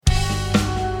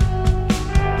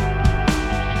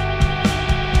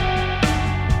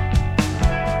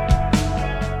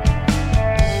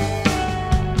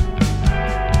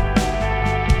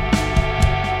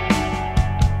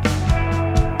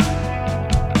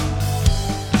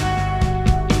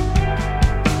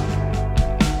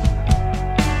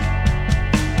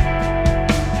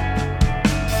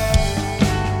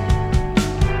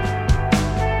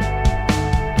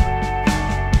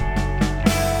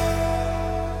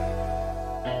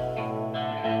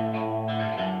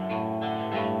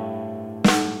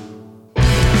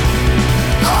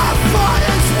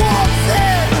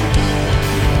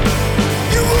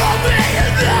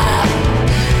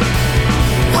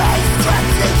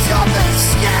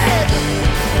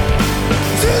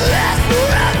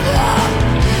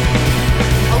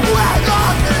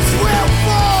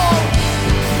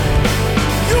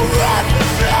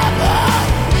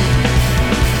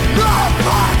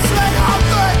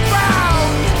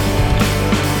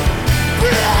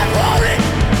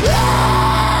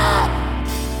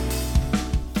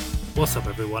What's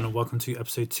up, everyone, and welcome to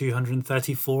episode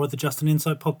 234 of the Just an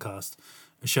Insight podcast,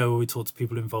 a show where we talk to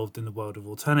people involved in the world of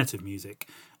alternative music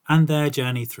and their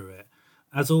journey through it.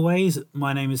 As always,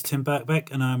 my name is Tim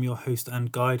Birkbeck, and I am your host and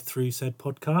guide through said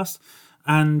podcast.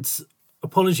 And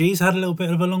apologies, I had a little bit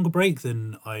of a longer break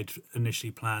than I'd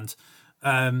initially planned.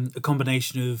 A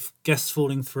combination of guests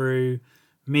falling through,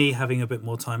 me having a bit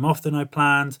more time off than I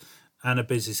planned, and a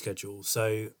busy schedule.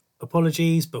 So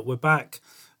apologies, but we're back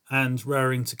and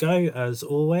raring to go as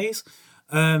always.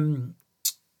 Been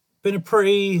a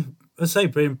pretty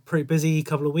busy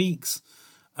couple of weeks.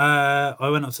 I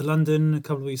went up to London a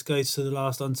couple of weeks ago to the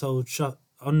last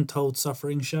Untold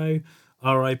Suffering show.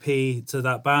 R.I.P. to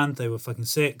that band. They were fucking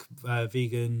sick.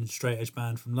 Vegan straight edge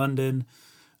band from London.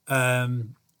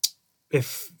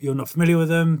 If you're not familiar with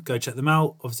them, go check them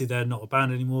out. Obviously, they're not a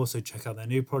band anymore, so check out their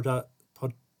new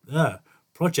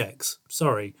projects.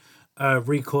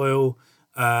 Recoil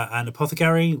and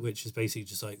Apothecary, which is basically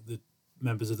just like the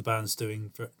members of the bands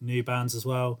doing for new bands as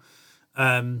well.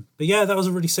 But yeah, that was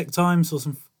a really sick time. Saw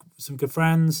some good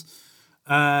friends.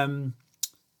 And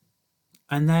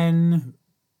then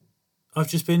I've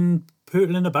just been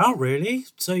pootling about, really.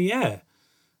 So yeah,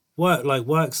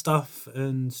 work stuff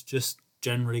and just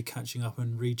generally catching up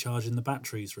and recharging the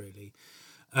batteries, really.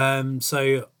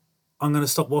 So I'm going to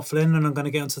stop waffling and I'm going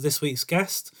to get onto this week's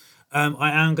guest.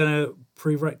 I am going to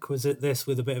prerequisite this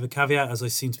with a bit of a caveat, as I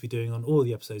seem to be doing on all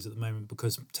the episodes at the moment,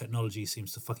 because technology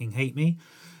seems to fucking hate me.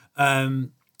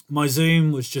 My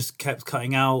Zoom was just kept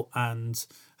cutting out and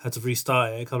had to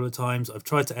restart it a couple of times. I've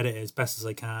tried to edit it as best as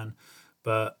I can,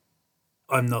 but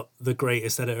I'm not the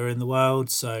greatest editor in the world,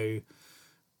 so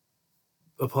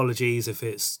apologies if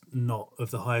it's not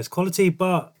of the highest quality,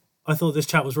 but I thought this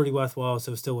chat was really worthwhile,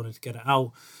 so I still wanted to get it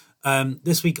out.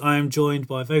 This week I am joined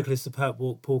by vocalist of Perp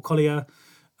Walk, Paul Collier.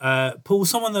 Paul,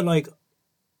 someone that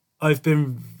I've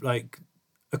been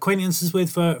acquaintances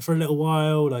with for a little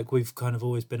while. We've kind of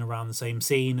always been around the same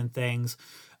scene and things.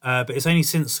 But it's only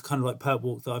since kind of Perp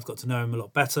Walk that I've got to know him a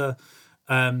lot better.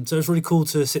 So it's really cool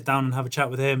to sit down and have a chat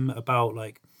with him about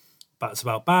Bats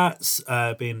About Bats,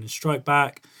 being in Strike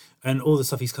Back, and all the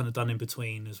stuff he's kind of done in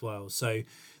between as well. So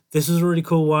this was a really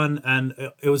cool one, and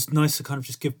it was nice to kind of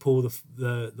just give Paul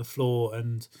the floor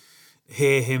and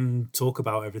hear him talk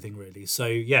about everything, really. So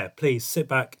yeah, please sit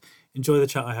back, enjoy the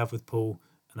chat I have with Paul,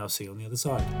 and I'll see you on the other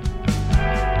side.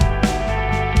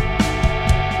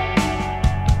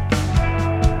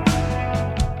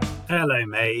 Hello,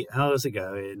 mate. How's it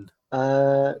going?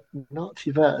 Not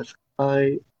too bad.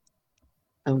 I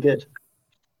am good.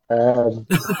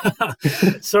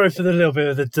 Sorry for the little bit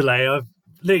of the delay. I've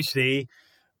literally,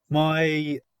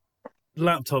 my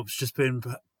laptop's just been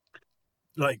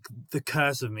the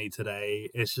curse of me today.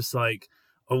 It's just I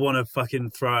want to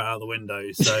fucking throw it out the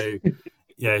window. So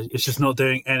yeah, it's just not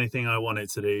doing anything I want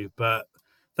it to do. But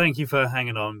thank you for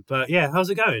hanging on. But yeah, how's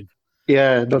it going?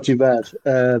 Yeah, not too bad.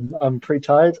 I'm pretty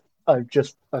tired. I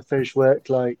finished work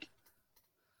not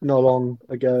long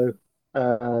ago.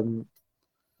 I'm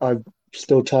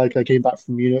still tired. I came back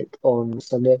from Munich on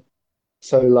Sunday.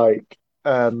 So I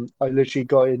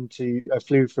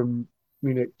flew from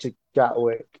Munich to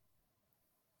Gatwick.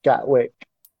 Gatwick,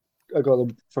 I got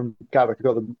them from Gatwick. I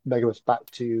got the megabus back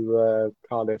to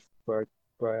Cardiff, where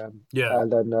I am, Yeah.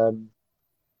 and then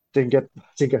didn't get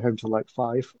home till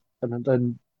 5, and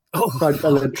then tried,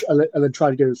 Oh, and then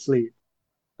tried to go to sleep,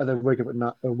 and then woke up at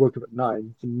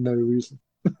 9 for no reason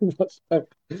whatsoever.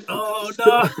 oh So,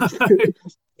 no.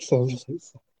 so I was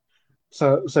just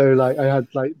I had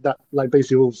that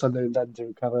basically all Sunday and then to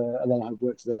recover, and then I had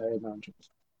work today, and now I'm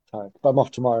just tired. But I'm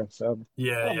off tomorrow, so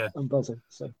Yeah, yeah. I'm buzzing.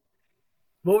 So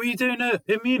What were you doing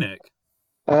in Munich?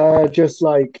 just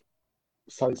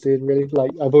sightseeing really.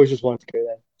 I've always just wanted to go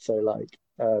there. So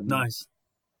Nice.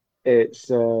 it's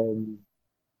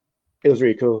it was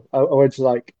really cool. I went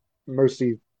to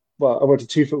mostly I went to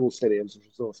two football stadiums, which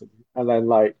was awesome. And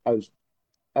then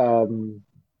um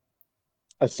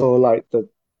I saw the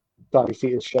Darby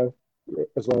Fetus show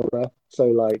as well there.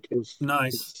 So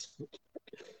Nice.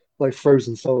 it's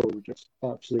Frozen Soul, just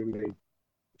absolutely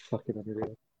fucking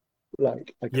unreal. I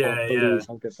can't Yeah, yeah. believe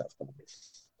how good that's gonna be.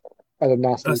 And then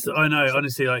Nas I Weekend. know, So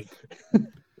honestly,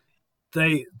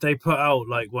 they put out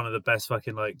one of the best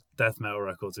fucking death metal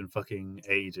records in fucking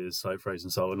ages,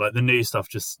 Frozen Soul. The new stuff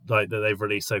just that they've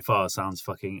released so far sounds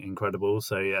fucking incredible.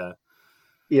 So yeah,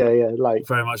 yeah, yeah,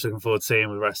 very much looking forward to seeing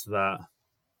the rest of that.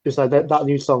 just that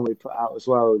new song they put out as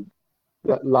well.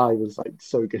 That live was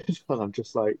so good, and I'm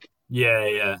just Yeah,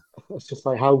 yeah. it's just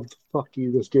how the fuck are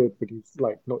you this good when he's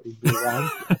not even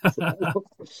around? So,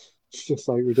 it's just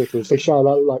ridiculous. They shouted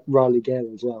out Riley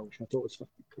Gale as well, which I thought was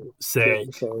fucking cool.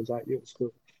 Sick. So I was it was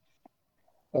cool.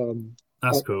 Um,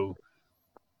 That's uh, cool.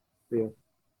 yeah,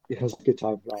 it was a good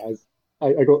time. Like,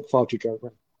 I got far too drunk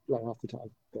like half the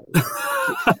time, but like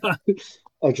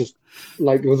I just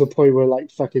like there was a point where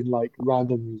like fucking like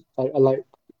random I like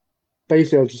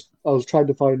basically I was trying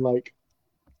to find like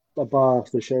a bar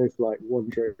after the show for like one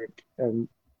drink and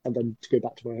then to go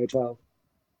back to my hotel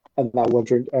and that one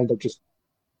drink ended up just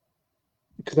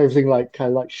because everything like kind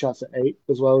of like shuts at 8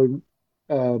 as well in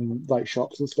like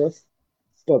shops and stuff,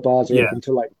 but bars are Yeah. open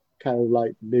till like kind of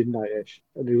like midnight-ish,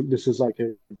 and this was like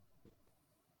a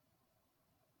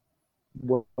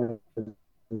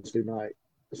Wednesday night,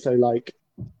 so like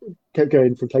kept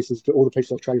going from places to all the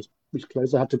places I was trying was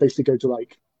closed. I had to basically go to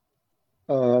like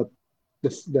uh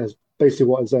there's basically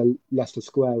what is Leicester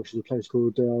Square, which is a place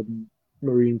called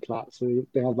Marienplatz. So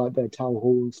they have like their town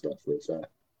hall and stuff that's there.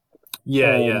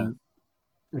 Yeah, yeah. Um,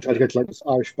 I tried to go to like this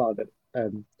Irish bar that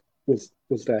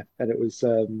was there, and it was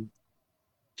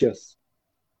just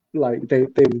like they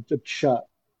would shut,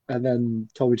 and then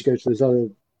told me to go to this other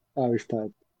Irish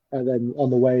pub, and then on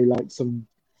the way, like some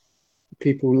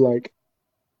people like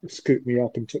scooped me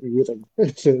up and took me with them.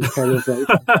 So it's kind of like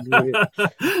weird.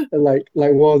 And like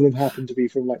one of them happened to be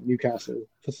from like Newcastle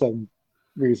for some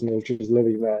reason. I was just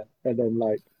living there, and then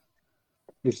like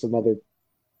with some other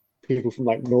people from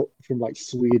like North, from like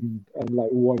Sweden, and like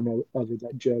one other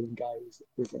like German guy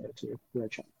was there too. Who I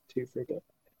chatted to for a bit.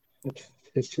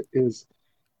 It was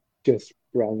just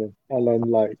random, and then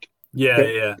like Yeah, that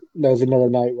yeah. there was another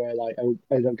night where like I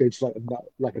ended up going to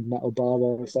like a metal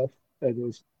bar and stuff, and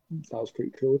that was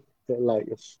pretty cool. But like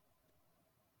it's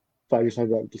but I just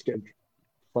ended up just getting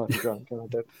fucking drunk, and I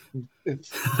don't.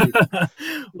 It's too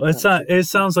Well, absolutely. it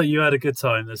sounds like you had a good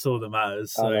time. That's all that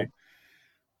matters. I So, know,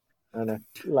 I know.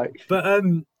 Like, but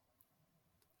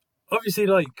obviously,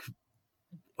 like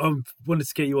I wanted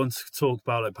to get you on to talk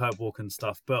about like Perp Walk and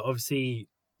stuff, but obviously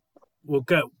we'll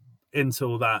get into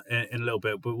all that in a little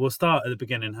bit. But we'll start at the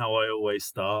beginning, how I always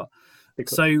start.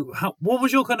 because, So, what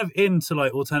was your kind of into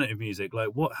like alternative music? Like,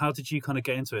 how did you kind of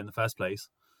get into it in the first place?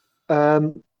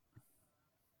 um,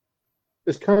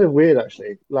 it's kind of weird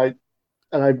actually. Like,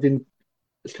 and I've been.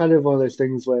 It's kind of one of those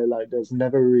things where like there's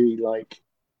never really like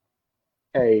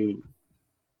a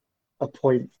a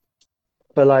point,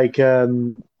 but like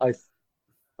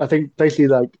I think basically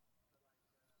like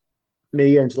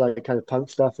me into like kind of punk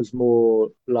stuff is more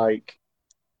like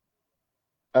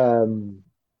um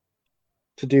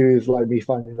to do with like me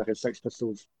finding like a Sex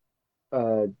Pistols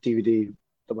DVD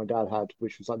that my dad had,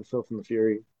 which was like the Filth and the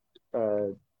Fury uh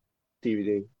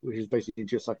DVD, which is basically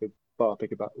just like a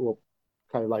biopic about, well,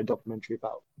 kind of like documentary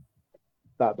about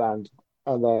that band.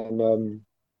 And then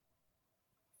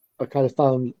I kind of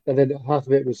found, and then half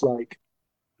of it was like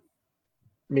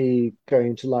me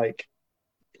going to like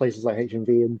places like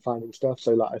HMV and finding stuff.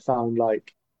 So like I found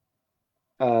like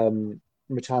um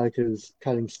Metallica's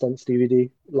Cutting Stunts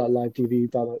DVD, like live DVD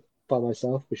by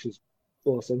myself, which is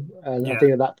awesome. And I Yeah,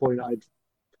 think at that point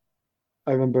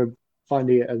I remember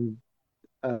finding it and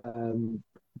um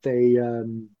they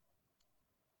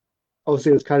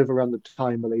obviously it was kind of around the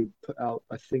time where they put out,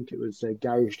 I think it was a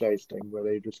Garage Days thing where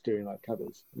they were just doing like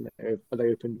covers. And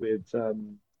they opened with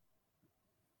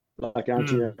like an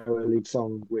mm. Anti-Hero lead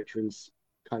song, which was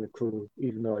kind of cool,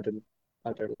 even though I don't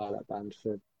like that band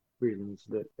for reasons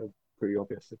that are pretty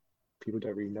obvious that people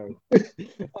don't really know.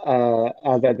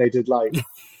 And then they did like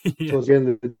Yeah, towards the end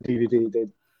of the DVD,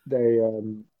 they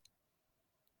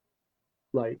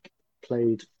like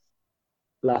played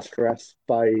Last Caress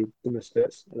by the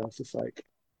Misfits, and I was just like,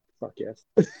 fuck yes.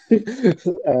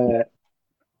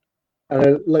 And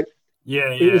then, like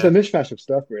yeah, it was a yeah. mishmash of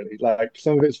stuff really. Like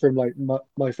some of it's from like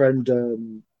my friend,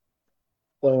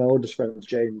 one of my oldest friends,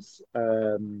 James.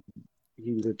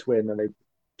 He's a twin, and they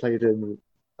played in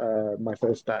my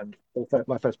first band, or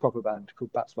my first proper band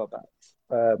called Bats About Bats.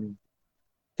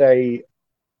 They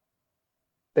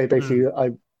they Mm. basically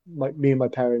me and my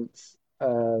parents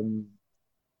kind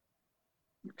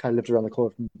of lived around the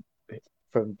corner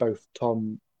from both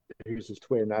Tom, who's his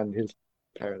twin, and his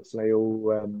parents. They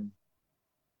all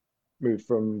moved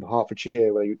from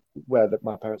Hertfordshire,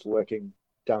 my parents were working,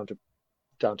 down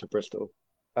to Bristol.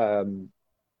 Um,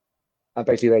 and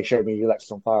basically they showed me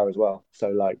Alexis on Fire as well. So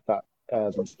like that,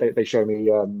 they showed me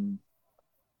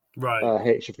Right.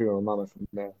 Hate Your Funeral Mama from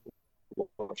there.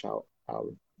 Watch Out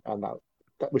album, and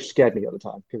that which scared me at the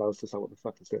time because I was just like, what the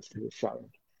fuck is this? It was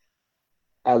shattering.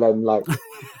 And then like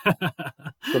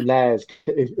from there,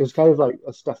 it was kind of like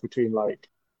a stuff between like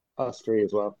us three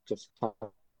as well. Just kind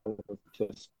of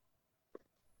just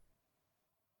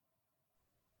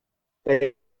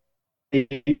they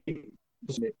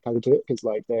just kind of do it because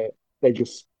like they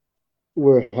just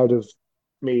were ahead of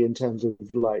me in terms of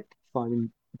like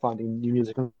finding new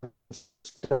music and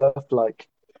stuff. Like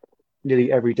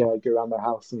nearly every day I'd go around my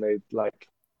house and they'd like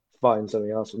find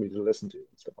something else for me to listen to and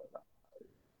stuff like that.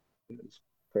 It's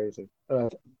crazy. Yeah,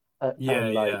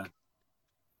 And yeah, like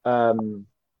um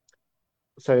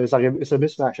so it's like it's a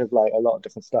mismatch of like a lot of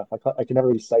different stuff. I can never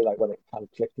really say like when it kind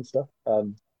of clicked and stuff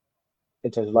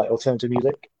in terms of like alternative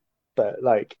music, but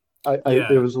like it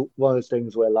yeah, was one of those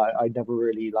things where like I never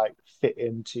really like fit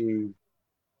into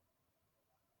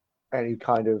any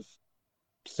kind of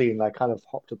scene. I kind of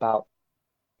hopped about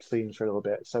scenes for a little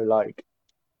bit. So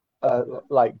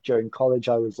like during college,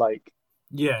 I was like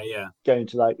yeah, yeah. going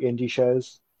to like indie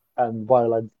shows, and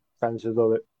while I'm friends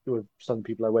with some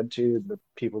people I went to, and the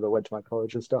people that went to my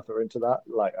college and stuff are into that,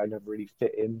 like I never really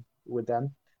fit in with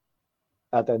them.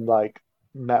 And then like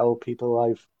metal people,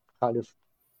 I've kind of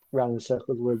ran in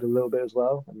circles with a little bit as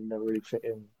well, and never really fit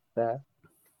in there.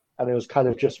 And it was kind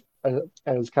of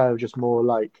just more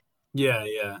like Yeah,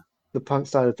 yeah. the punk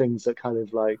side of things that kind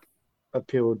of like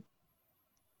appealed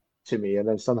to me, and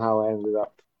then somehow I ended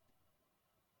up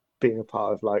being a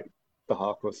part of like the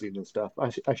hardcore scene and stuff.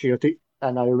 Actually, I think,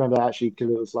 and I remember actually because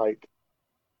it was like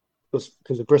was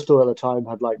because Bristol at the time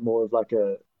had like more of like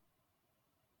a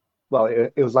well,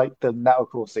 it was like the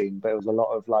metalcore scene, but it was a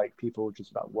lot of like people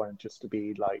just that wanted just to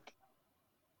be like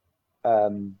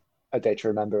um a Day to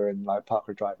Remember and like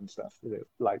Parkway Drive and stuff. You know,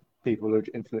 like people who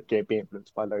being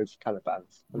influenced by those kind of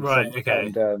bands, and Right, some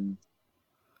okay. and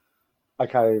I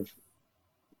kind of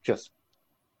just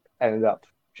ended up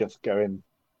just going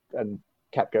and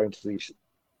kept going to these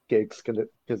gigs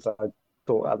because I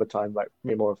thought at the time like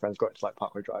me and more friends got into like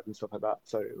Parkway Drive and stuff like that,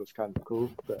 so it was kind of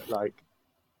cool. But like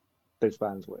those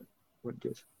bands weren't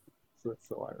good. So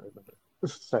that's all I remember.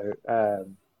 So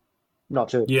not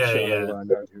to Yeah, shit on yeah. anyone I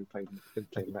know who played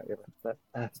in that era,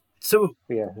 So,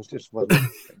 but yeah, it just wasn't.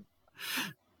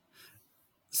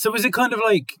 so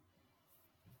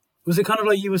was it kind of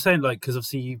like you were saying, like, because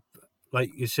obviously you,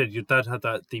 like you said, your dad had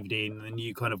that DVD, and then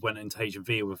you kind of went into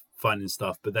H&V with finding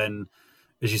stuff, but then,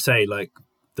 as you say, like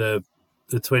the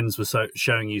the twins were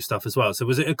showing you stuff as well. So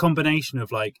was it a combination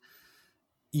of like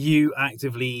you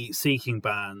actively seeking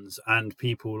bands and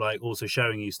people like also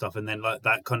showing you stuff, and then like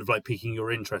that kind of like piquing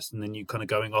your interest, and then you kind of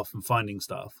going off and finding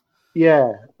stuff?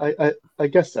 Yeah, I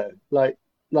guess so. Like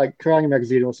Kerrang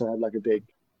magazine also had like a big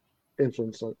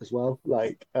influence on, as well.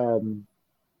 Like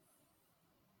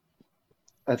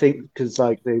I think because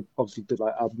like they obviously did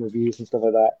like album reviews and stuff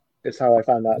like that. It's how I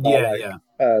found out about Yeah, like yeah.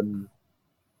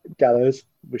 Gallows,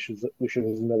 which was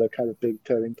another kind of big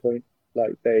turning point.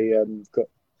 Like they got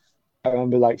I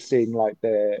remember like seeing like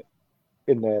their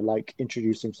in their like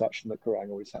introducing section that Kerrang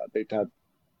always had. They'd have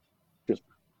just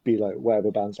be like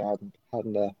wherever bands are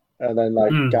having there. And then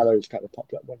like Mm. Gallows kind of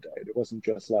popped up one day. And it wasn't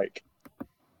just like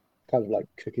kind of like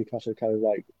cookie cutter kind of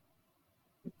like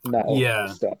metal Yeah,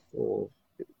 stuff or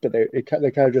but they kind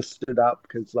of just stood out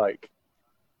because like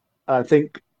I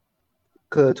think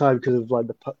because of the time because of like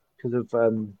because of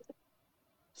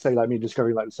say like me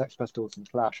discovering like the Sex Pistols and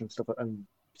Clash and stuff and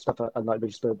like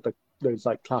just those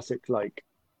like classic like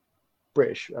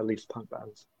British at least punk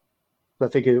bands. So I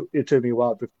think it took me a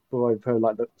while before I've heard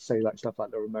like say like stuff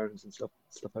like the Ramones and stuff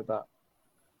like that.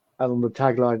 And on the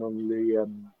tagline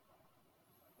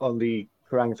on the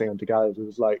Kerrang thing on the gallows, it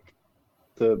was like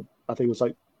the I think it was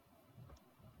like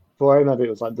before I remember it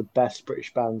was like the best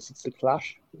British band since the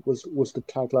Clash was the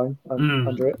tagline mm.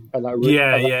 under it, and I re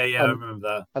Yeah, yeah, yeah. I remember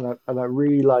that. and I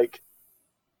really like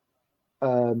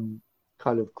um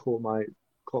kind of caught my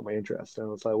interest, and I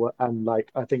was like what and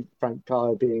like I think Frank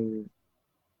Carr being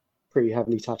pretty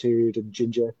heavily tattooed and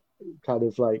ginger kind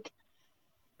of like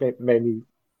made me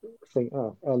think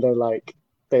oh and they're like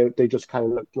they just kind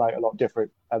of looked like a lot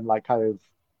different and like kind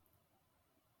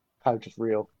of just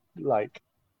real like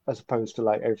as opposed to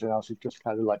like everything else who's just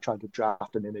kind of like trying to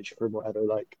draft an image from whatever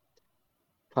like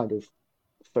kind of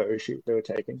photo shoot they were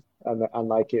taking and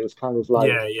like it was kind of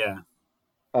Yeah, like yeah.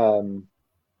 um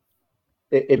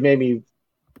it made me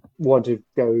want to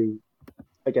go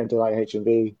again to like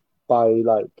HMV buy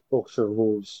like Orchestra of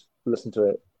Wolves listen to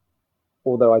it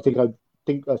although I think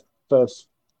I first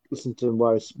listened to them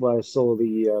where I saw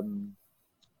the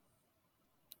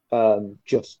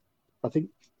just I think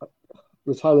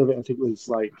the title of it I think was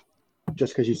like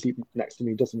just because you sleep next to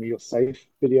me doesn't mean you're safe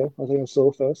video I think I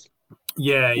saw first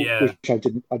Yeah, yeah. which I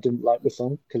didn't like the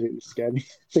song because it was scared me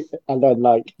and then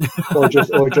like or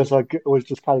just like it was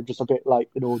just kind of just a bit like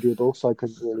inaudible so I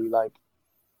couldn't really like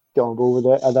get on board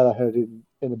with it and then I heard it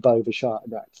in a Bova Shark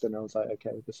next and I was like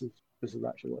okay this is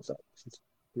actually what's up this is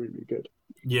really good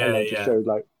and Yeah, then just yeah. showed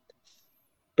like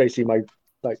basically my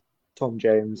like Tom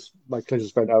James, my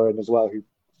closest friend Owen as well, who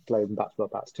played in Bats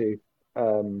About Bats too.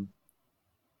 Um,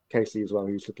 Casey as well,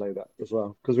 who used to play that as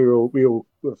well. Because we all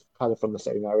were kind of from the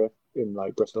same area in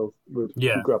like Bristol. We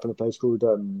Yeah, grew up in a place called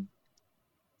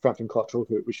Frampton Cotterell,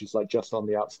 which is like just on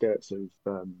the outskirts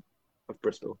of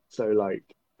Bristol. So like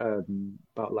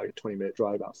about like a 20-minute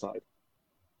drive outside.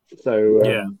 So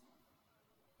yeah,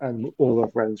 and all of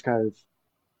our friends kind of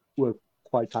were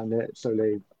quite tight knit, so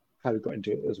they kind of got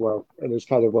into it as well. And it's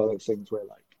kind of one of those things where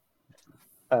like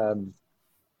um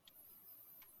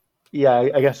yeah,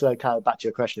 I guess kind of back to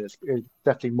your question, it's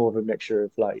definitely more of a mixture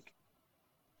of like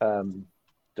um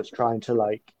just trying to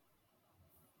like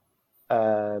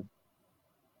uh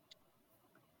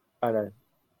I don't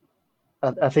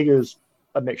know. I think it was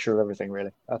a mixture of everything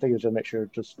really. I think it was a mixture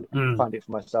of just mm, finding it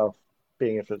for myself,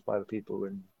 being influenced by other people,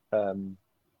 and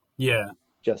yeah,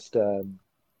 just kind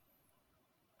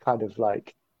of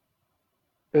like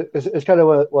it's kind of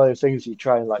one of those things you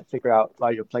try and like figure out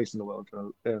like your place in the world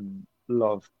in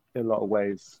a lot of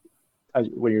ways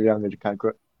when you're younger, you kind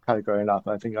of growing up.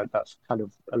 I think like, that's kind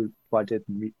of what I did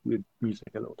with music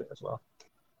a little bit as well.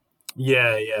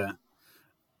 yeah, yeah.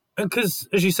 And because,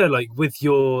 as you said, like with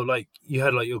your like you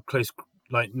had like your close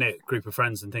like knit group of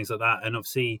friends and things like that, and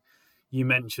obviously you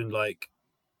mentioned like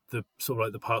the sort of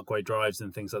like the Parkway drives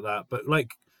and things like that. But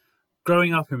like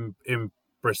growing up in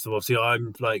Bristol, obviously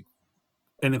I'm like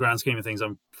in the grand scheme of things,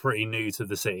 I'm pretty new to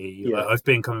the city. Like Yeah. I've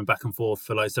been coming back and forth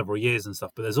for like several years and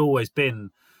stuff, but there's always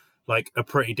been like a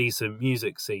pretty decent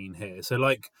music scene here. So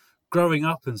like growing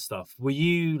up and stuff, were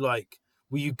you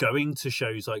going to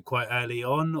shows like quite early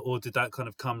on, or did that kind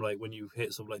of come like when you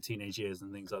hit sort of like teenage years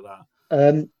and things like that?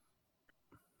 Um,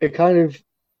 it kind of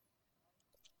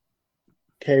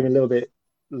came a little bit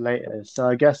later. So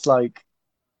I guess like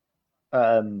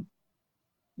um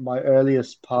my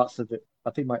earliest parts of it,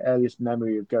 I think my earliest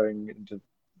memory of going into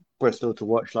Bristol to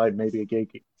watch like maybe a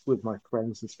gig with my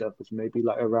friends and stuff was maybe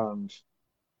like around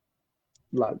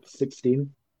like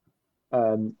 16.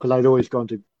 Because I'd always gone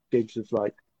to gigs with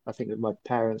like I think with my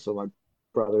parents or my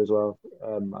brother as well.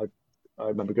 I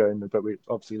remember going, but we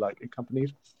obviously like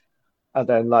accompanied. And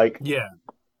then like Yeah,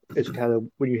 it's kind of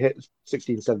when you hit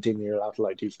 16, 17, you're allowed to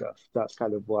like do stuff. That's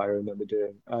kind of what I remember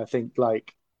doing. I think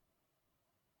like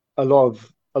a lot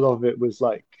of it was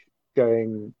like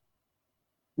going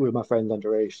with my friends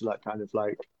underage to like kind of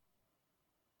like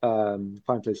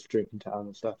find places to drink in town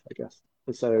and stuff, I guess.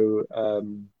 So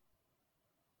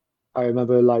I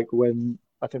remember like when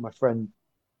I think my friend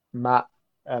Matt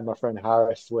and my friend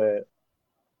Harris were,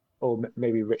 or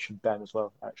maybe Rich and Ben as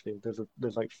well. Actually,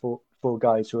 there's like four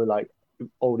guys who are like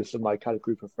oldest of my kind of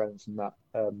group of friends in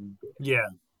yeah,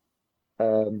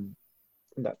 um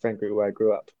in that friend group where I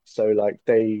grew up. So like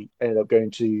they ended up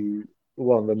going to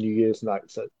one of the New Year's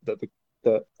nights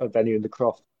that a venue in the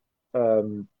Croft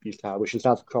used to have, which is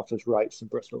now the Crofters Rights in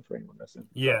Bristol for anyone listening.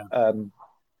 But yeah,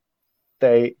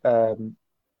 they um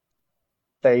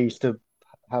they used to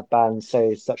have bands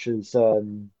say such as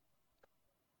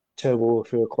Turbo,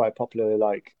 who are quite popular,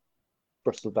 like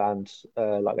Bristol bands,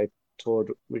 like they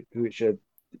toured, which are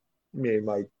me and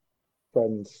my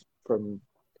friends from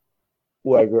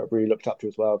where I grew up really looked up to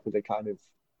as well, because they kind of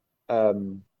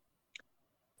um,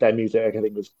 their music I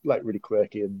think was like really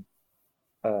quirky and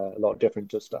a lot different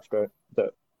to stuff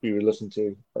that we would listen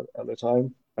to at the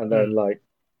time. And then mm, like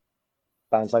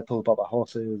bands like Pull About My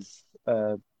Horses,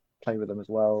 play with them as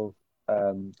well.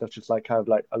 There's just like kind of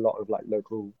like a lot of like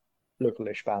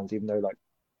local-ish bands, even though like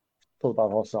Pull About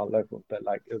My Horses aren't local, but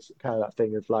like it was kind of that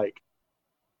thing of like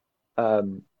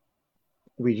um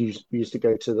we used to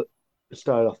go to the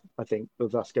start off I think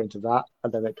with us going to that,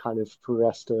 and then it kind of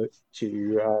progressed to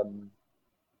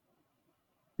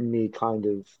me kind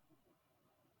of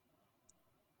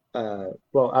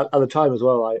well at the time as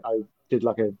well I did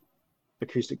like a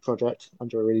acoustic project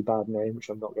under a really bad name which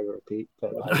I'm not going to repeat,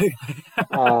 but like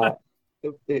uh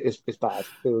it's bad.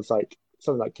 It was like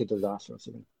something like Kid Disaster or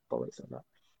something bollocks like that,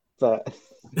 but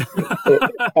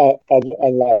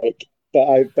and like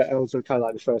but I also kind of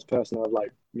like the first person of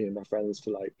like me and my friends to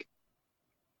like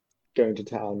go into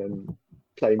town and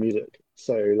play music.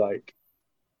 So like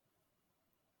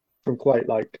from quite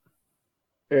like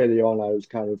early on, I was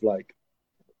kind of like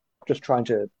just trying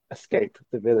to escape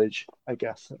the village, I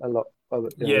guess,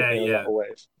 yeah, in a lot yeah, of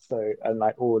ways. So and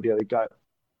like all the other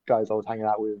guys I was hanging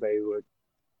out with, they were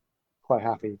quite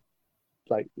happy,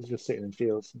 like just sitting in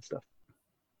fields and stuff.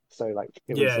 So like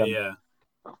it was yeah, yeah,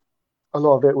 a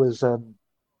lot of it was I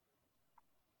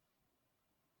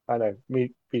don't know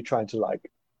me trying to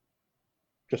like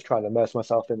just trying to immerse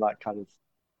myself in like kind of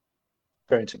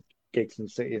going to gigs in the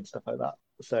city and stuff like that.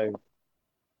 So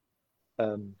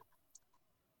um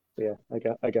So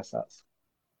yeah, I guess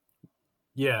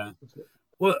Yeah. that's it.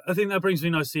 Well, I think that brings me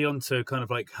nicely on to kind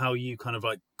of like how you kind of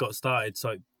like got started,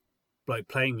 so like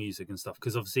playing music and stuff.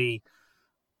 Because obviously,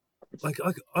 like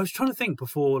I was trying to think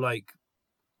before like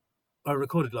I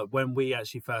recorded like when we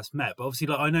actually first met, but obviously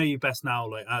like I know you best now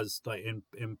like as like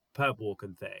in Perp Walk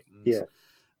and things,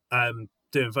 Yeah.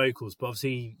 doing vocals. But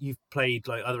obviously you've played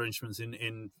like other instruments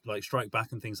in like Strike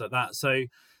Back and things like that. So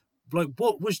like,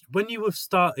 what was when you were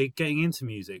started getting into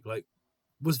music? Like,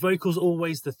 was vocals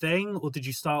always the thing, or did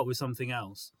you start with something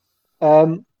else?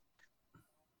 Um,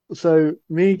 so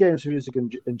me getting into music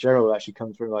in general actually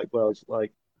comes from like when I was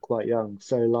like quite young.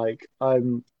 So like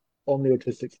I'm on the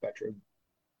autistic spectrum,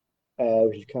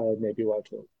 which is kind of maybe why I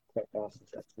talk quite fast and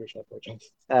stuff, which I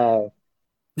apologize.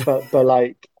 But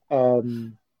like I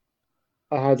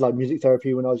had like music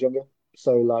therapy when I was younger.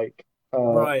 So like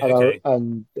Right. Okay.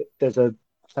 and there's a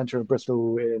centre in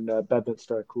Bristol in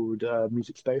Bedminster called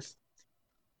Music Space.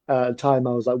 At the time,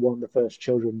 I was like one of the first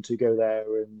children to go there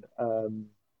and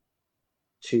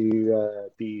to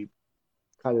be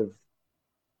kind of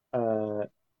uh,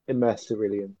 immersed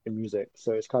really in music.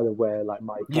 So it's kind of where like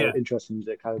my kind Yeah. of interest in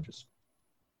music kind of just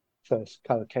first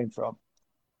kind of came from.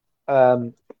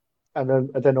 Um, and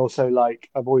then also like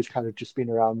I've always kind of just been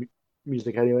around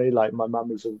music anyway. Like my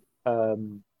mum is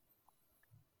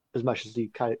as much as she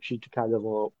kind of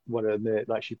want to admit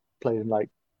like she played in like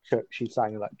church, she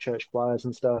sang in like church choirs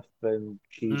and stuff, and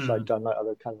she's like Mm. done like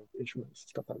other kind of instruments and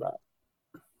stuff like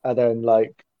that. And then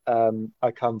like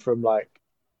I come from like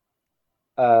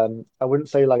I wouldn't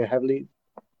say like a heavily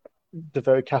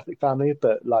devout Catholic family,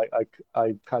 but like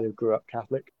I kind of grew up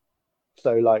Catholic.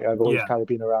 So like I've always Yeah. kind of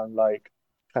been around like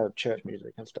kind of church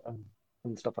music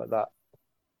and stuff like that.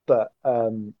 But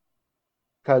kind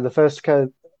of the first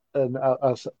kind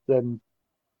of then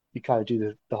you kind of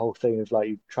do the whole thing of like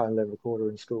you try and learn recorder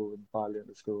in school and violin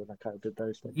in school, and I kind of did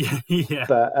those things. Yeah. Yeah.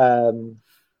 But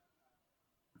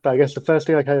but I guess the first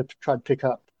thing I kind of tried to pick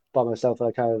up by myself,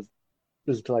 I kind of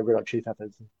listened to like Red Hot Chili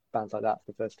Peppers and bands like that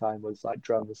for the first time was like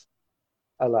drums.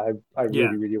 And like I Yeah.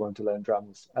 really, really wanted to learn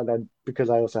drums. And then because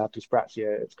I also have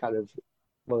dyspraxia, it's kind of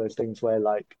one of those things where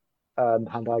like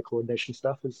hand-eye coordination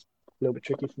stuff is a little bit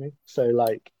tricky for me. So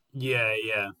like Yeah.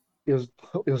 Yeah. it was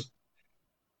it was,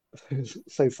 it was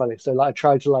so funny. So like I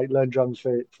tried to like learn drums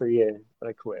for a year, but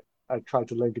I quit. I tried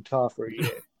to learn guitar for a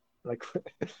year, and I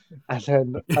quit. And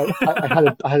then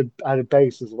I had a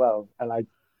bass as well, and I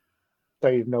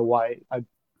don't even know why I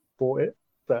bought it,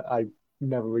 but I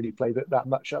never really played it that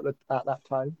much at that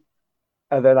time.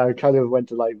 And then I kind of went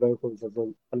to like vocals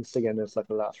and singing as like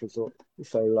a last resort.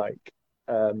 So like,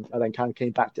 and then kind of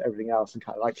came back to everything else and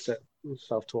kind of like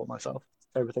self-taught myself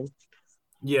everything.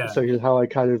 Yeah. So here's how I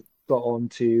kind of got on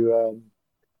to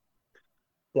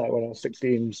like when I was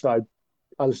 16. So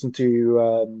I listened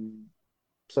to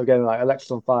so again like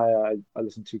Alexis on Fire. I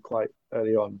listened to quite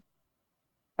early on,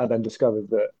 and then discovered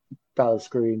that Dallas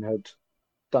Green had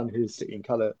done his City in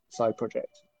Color side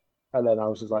project, and then I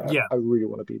was just like, Yeah. I really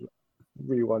want to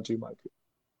really want to do my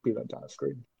be like Dallas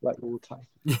Green like all the time.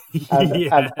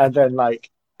 Yeah. And then like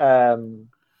um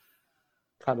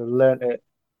kind of learned it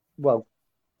well.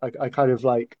 I kind of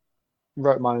like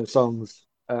wrote my own songs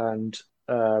and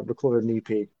recorded an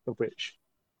EP of which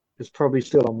is probably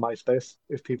still on MySpace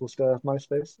if people still have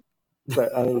MySpace.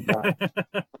 But other than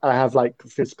that, I have like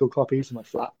physical copies in my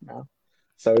flat now.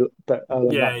 So, but other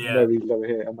than Yeah. that, Yeah. nobody's over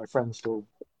here, and my friends still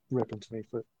rip into me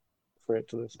for it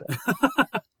to this day.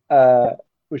 Uh,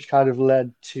 which kind of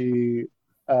led to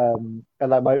and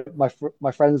like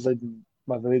my friends in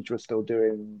my village were still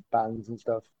doing bands and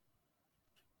stuff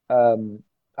at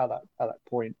that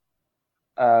point.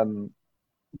 Um,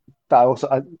 but I also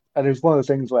and it was one of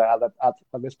the things where at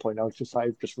this point I was just like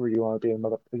I just really want to be in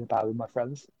a band with my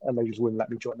friends, and they just wouldn't let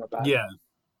me join their band. Yeah.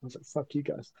 I was like, "Fuck you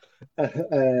guys."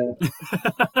 And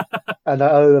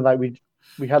other than like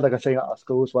we had like a thing at our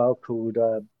school as well called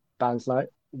Bands Night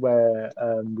where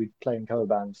we'd play in cover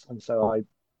bands, and so I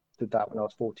did that when I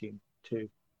was 14 too.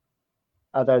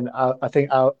 And then I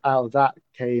think out of that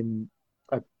came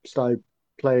I started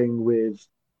playing with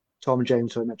Tom and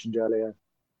James, who I mentioned earlier,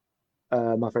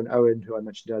 my friend Owen, who I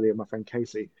mentioned earlier, my friend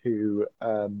Casey, who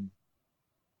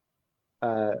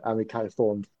and we kind of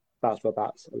formed Bats for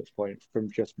Bats at this point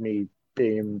from just me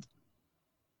being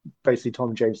basically Tom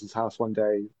and James's house one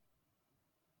day.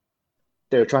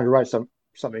 They were trying to write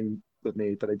something with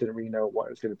me, but they didn't really know what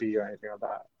it was going to be or anything like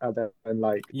that. And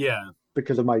like Yeah.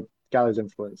 because of my gallows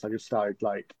influence, I just started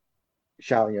like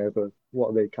shouting over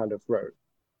what they kind of wrote,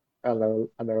 and I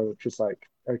was just like,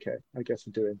 okay, I guess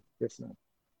we're doing this now.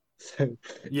 So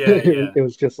Yeah. Yeah. it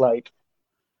was just like,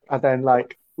 and then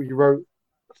like we wrote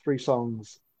three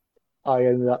songs I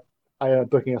ended up I ended up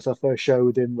booking us our first show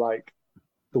within like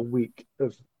the week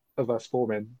of us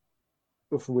forming,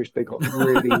 for which they got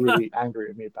really, really angry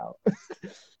at me about.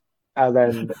 And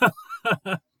then,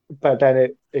 but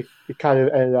then it kind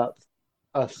of ended up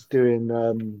us doing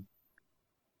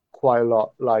quite a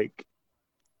lot. Like,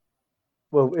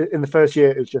 well, in the first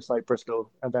year it was just like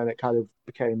Bristol, and then it kind of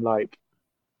became like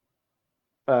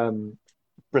um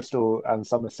Bristol and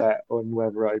Somerset, or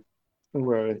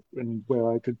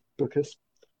where I could book us.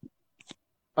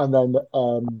 And then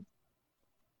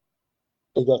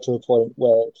it got to a point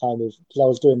where it kind of, because I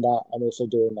was doing that and also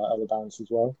doing like other bands as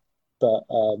well, but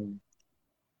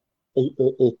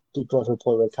it got to a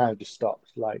point where it kind of just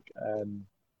stopped. Like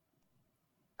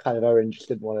kind of Owen just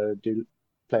didn't want to do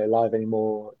play live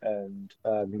anymore, and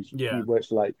he Yeah, works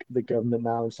for like the government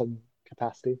now in some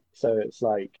capacity. So it's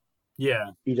like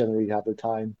yeah, he doesn't really have the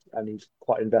time, and he's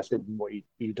quite invested in what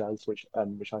he does, which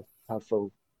I have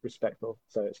full respect for.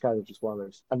 So it's kind of just one of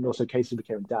those. And also Casey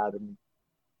became a dad, and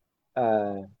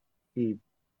uh, he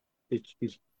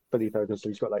he's fully focused. So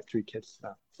he's got like 3 kids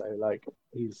now, so like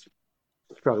he's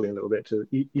struggling a little bit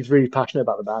he's really passionate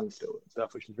about the band still and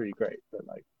stuff, which is really great. But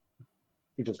like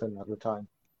he just doesn't have the time.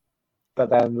 But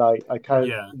then like I kind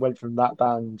of yeah, went from that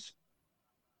band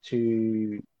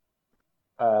to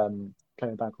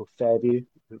playing a band called Fairview,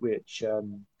 which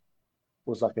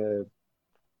was like a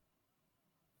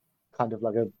kind of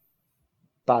like a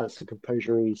balance and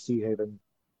composery Sea Haven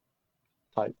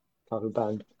type type of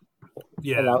band.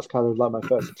 And that yeah, was kind of like my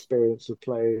first experience of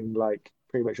playing like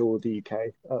pretty much all of the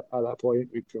UK at that point.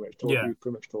 yeah. We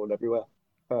pretty much toured everywhere.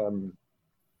 Um,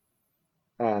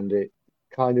 and it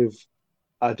kind of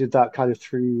I did that kind of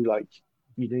through like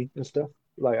uni and stuff.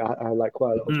 Like I had like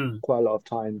Mm, quite a lot of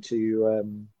time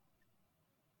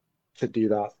to do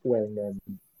that when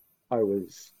I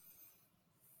was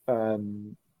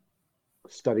um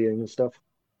studying and stuff,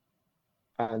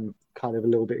 and kind of a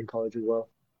little bit in college as well.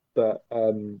 But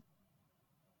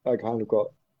I kind of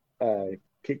got uh,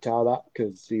 kicked out of that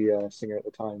because the singer at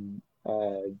the time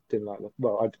didn't like the.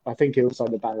 Well, I think it was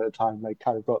like the band at the time. They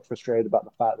kind of got frustrated about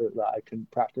the fact that I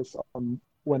couldn't practice on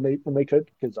when they could,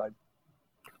 because I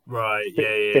right.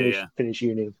 Yeah, yeah, yeah. finish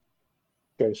uni,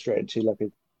 go straight into like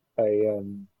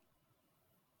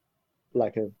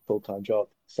a full-time job.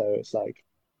 So it's like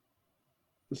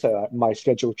my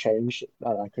schedule changed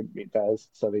and I couldn't meet theirs,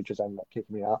 so they just ended up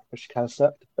kicking me out, which kind of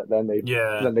sucked. But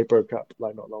Yeah. then they broke up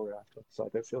like not long after, so I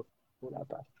don't feel all that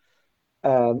bad.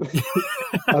 Um,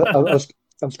 I was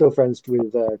I'm still friends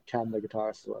with Cam, the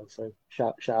guitarist as well. So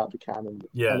shout out to Cam and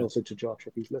Yeah. also to Josh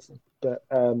if he's listening. But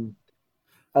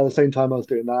at the same time I was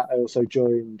doing that, I also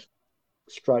joined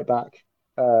Strike Back,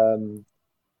 um,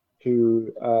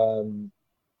 who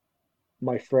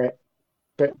my friend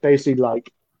basically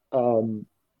like um,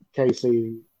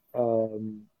 Casey,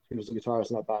 who was the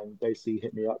guitarist in that band, basically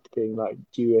hit me up being like,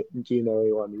 do you know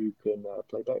anyone who can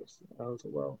play bass? And I was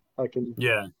like, well, I can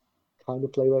Yeah. kind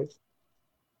of play bass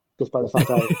just by the fact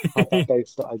I had that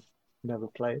bass that I never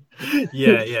played.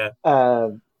 Yeah, yeah.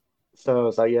 um, so I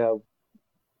was like, yeah,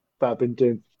 but I've been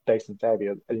doing bass and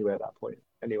Fairview anyway at that point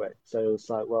anyway. So it was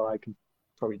like, well, I can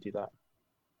probably do that.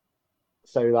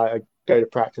 So like I go to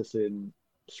practice in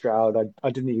Stroud. I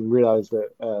didn't even realize that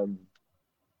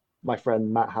my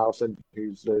friend Matt Howson,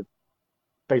 who's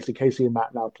basically Casey and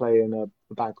Matt now play in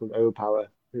a band called Overpower,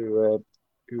 who are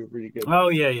really good. Oh,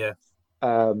 yeah, yeah.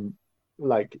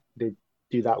 Like they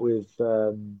do that with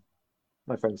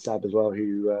my friend Seb as well,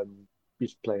 who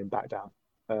used to play in Back Down,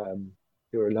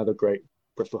 who are another great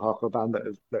Bristol hardcore band that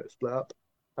has split up.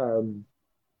 Um,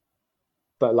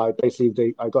 but like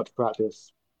basically, I got to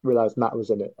practice, realized Matt was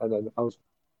in it, and then I was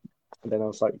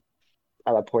like,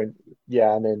 at that point,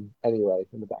 yeah, I'm in anyway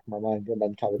in the back of my mind, and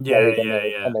then kind of Yeah, played, yeah,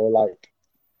 yeah. and they were like,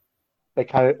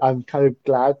 I'm kind of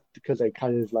glad because they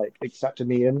kind of like accepted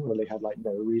me in when they had like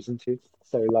no reason to.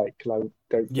 So like, 'cause I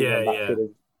don't think Yeah, I'm that yeah.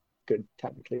 good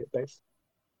technically at bass.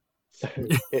 So Yeah.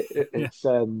 it's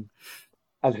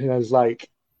and then I was like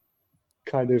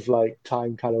kind of like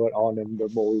time kind of went on, and the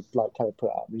more we like kind of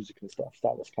put out music and stuff,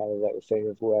 that was kind of like the thing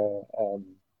of where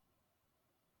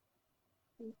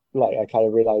like I kind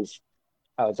of realized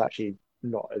I was actually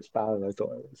not as bad as I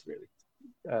thought I was really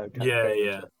kind of Yeah, going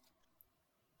into yeah. it.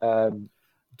 Um,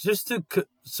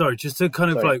 Sorry, just to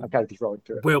kind of sorry, like I'm kind of just rolling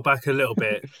through it. wheel back a little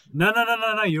bit. No, no, no,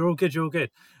 no, no. You're all good. You're all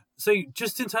good. So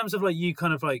just in terms of like you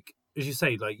kind of like, as you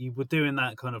say, like you were doing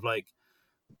that kind of like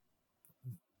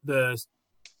the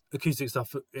acoustic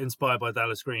stuff inspired by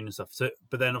Dallas Green and stuff. So,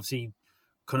 but then obviously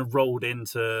kind of rolled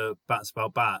into Bats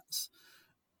About Bats.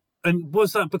 And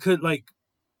was that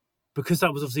because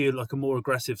that was obviously like a more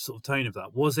aggressive sort of tone of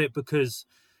that? Was it because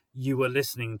you were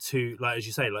listening to, like, as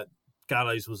you say, like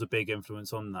Gallows was a big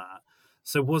influence on that.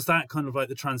 So was that kind of like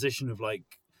the transition of like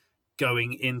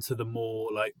going into the more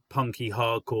like punky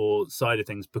hardcore side of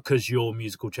things because your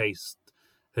musical taste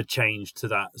had changed to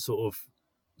that sort of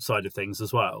side of things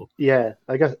as well? Yeah,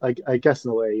 I guess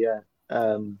in a way, yeah.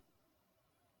 Um,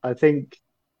 I think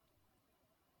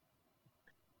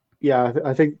yeah,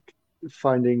 I think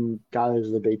finding Gallows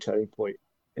is a big turning point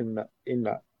in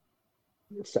that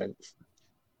sense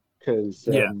because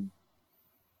Yeah,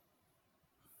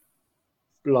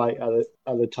 like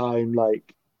at the time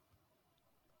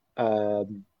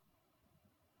um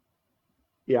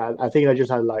yeah, I think I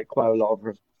just had like quite a lot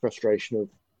of frustration of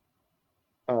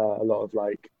a lot of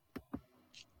like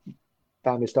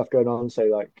family stuff going on. So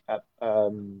like at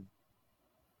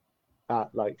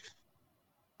like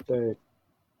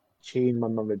 13, my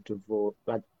mum had divorced,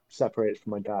 had separated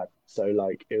from my dad. So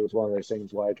like it was one of those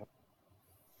things where I'd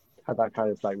had that kind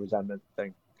of like resentment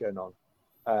thing going on.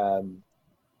 Um,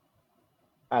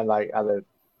 and like at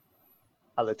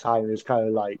the time, it was kind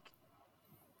of like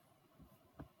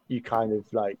you kind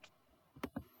of like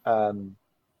um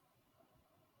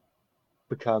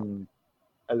become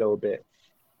a little bit.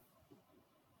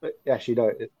 But actually,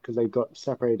 no, because they got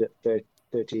separated at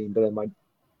 13, but then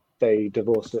they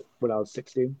divorced it when I was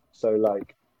 16. So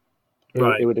like it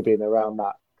right. would have been around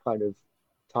that kind of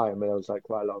time when there was like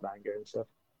quite a lot of anger and stuff.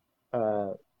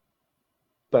 Uh,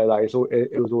 but like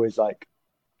it was always like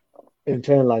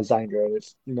internalized anger, and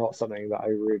it's not something that I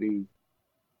really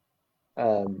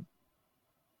um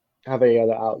have any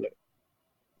other outlet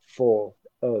for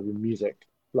the music.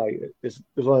 Like it's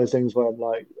one of those things where I'm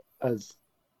like, as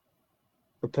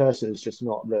a person, it's just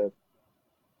not the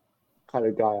kind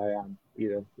of guy I am.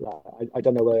 You know, like I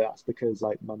don't know whether that's because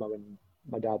like my mum and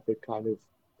my dad were kind of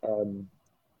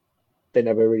they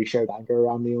never really showed anger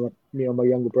around me or my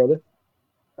younger brother,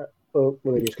 or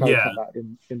they just kind of Yeah, kept that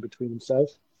in between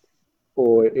themselves,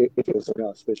 or if it was someone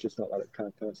else, but it's just not that kind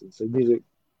of person. So music,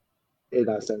 in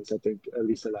that sense, I think at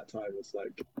least at that time was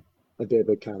like a bit of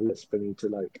a catalyst for me to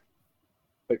like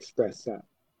express that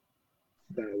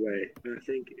way. And I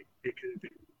think it could have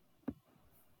been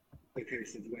a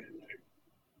case of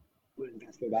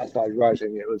when I started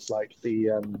writing, it was like the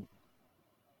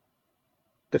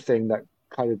thing that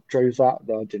kind of drove that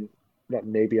I didn't that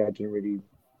maybe I didn't really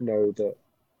know that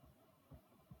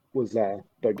was there.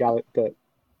 But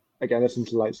again, listening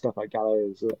to like stuff like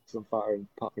Gallows, Lex on Fire, and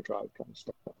Parkway Drive kind of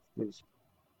stuff was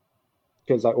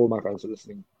because like all my friends were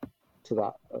listening to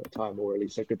that at the time, or at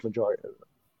least a good majority of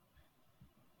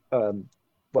them.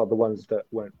 Well, the ones that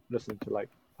weren't listening to like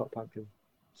pop punk and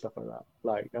stuff like that,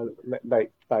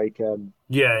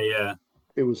 yeah, yeah,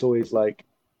 it was always like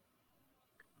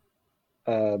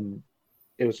um,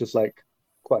 it was just like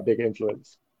quite a big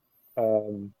influence.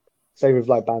 Um, Same with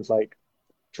like bands like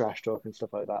Trash Talk and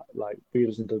stuff like that. Like we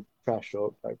listened to Trash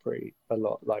Talk like pretty a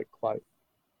lot, like quite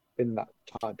in that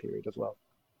time period as well.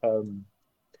 Um,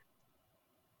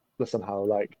 but somehow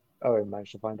like Owen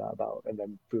managed to find out about, and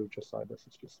then we were just like, this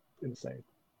is just insane.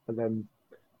 And then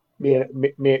me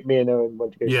and Owen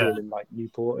went to go see yeah, him in like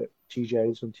Newport at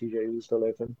TJ's when TJ was still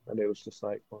open, and it was just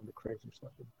like one of the craziest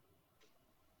stuff.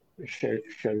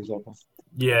 Shows on.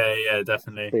 yeah, yeah,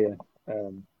 definitely. But yeah,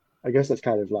 I guess that's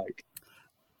kind of like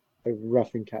a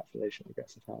rough encapsulation, I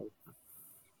guess, of how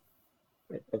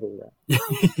of all that.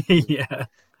 Yeah.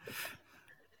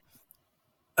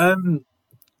 Um,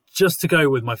 just to go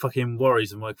with my fucking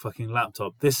worries and my fucking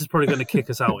laptop, this is probably going to kick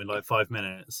us out in like 5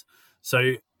 minutes.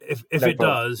 So if No it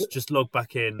problem. does, just log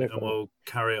back in No and problem. we'll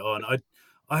carry it on.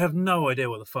 I have no idea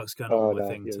what the fuck's going on Oh with my no,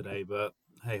 thing you're okay. today, but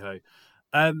hey ho.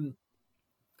 Um,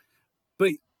 but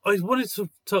I wanted to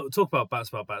talk about bats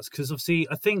because obviously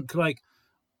I think like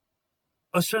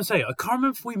I was trying to say I can't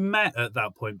remember if we met at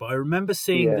that point, but I remember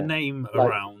seeing the Yeah, name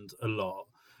like around a lot,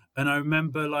 and I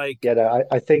remember like yeah, no,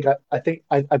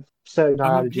 I certainly I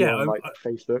remember added you yeah on like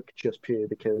Facebook just purely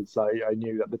because I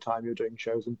knew at the time you were doing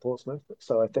shows in Portsmouth.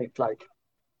 So I think like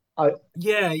I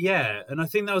Yeah, yeah. And I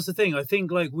think that was the thing. I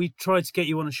think like we tried to get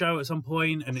you on a show at some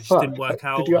point and it just didn't fuck, work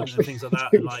did out you and actually things like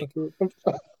that. And do like something?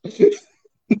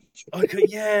 I could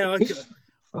yeah,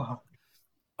 Oh,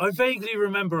 I vaguely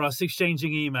remember us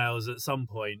exchanging emails at some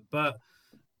point, but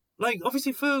like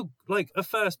obviously for like a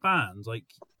first band, like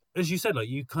as you said, like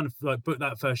you kind of like booked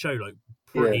that first show like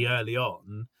yeah, pretty early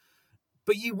on,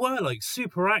 but you were like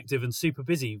super active and super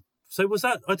busy. So was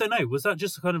that I don't know, was that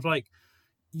just kind of like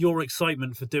your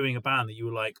excitement for doing a band that you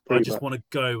were like, I pretty just want much. to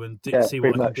go and Yeah, see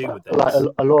what pretty I can much. do with Like this?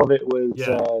 a lot of it was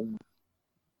Yeah.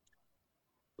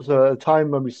 so at the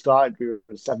time when we started, we were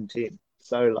 17.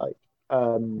 So like,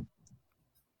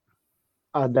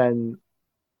 and then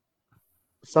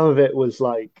some of it was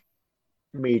like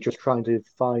me just trying to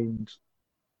find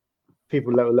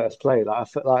people that would let us play. Like,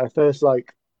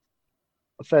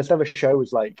 our first ever show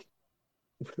was like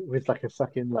with like a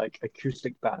fucking like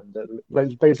acoustic band that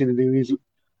like basically Louisiana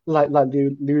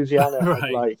had Right.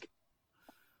 like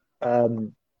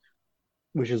um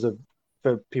which is a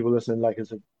for people listening like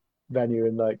it's a venue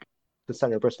in like the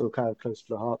center of Bristol, kind of close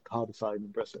to the harbour side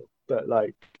in Bristol. But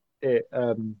like it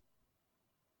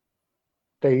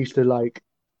they used to like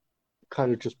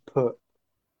kind of just put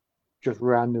just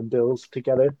random bills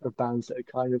together of bands that are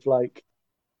kind of like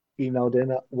emailed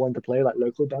in at one to play like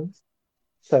local bands.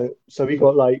 So we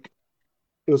got like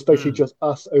it was basically Mm. just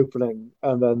us opening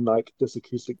and then like this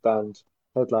acoustic band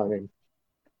headlining,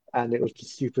 and it was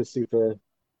just super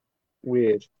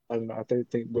weird. And I don't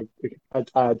think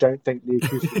I don't think the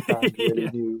acoustic band really Yeah.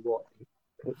 knew what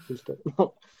it was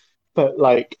doing. But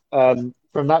like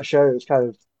from that show, it was kind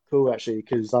of cool actually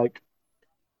because like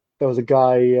there was a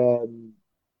guy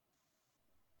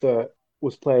that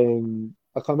was playing.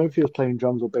 I can't remember if he was playing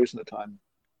drums or bass at the time,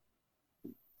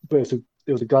 but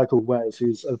it was a guy called Wes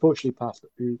who's unfortunately passed.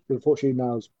 Who unfortunately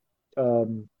now's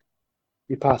um,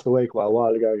 he passed away quite a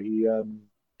while ago. He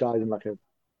died in like a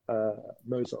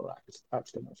motorcycle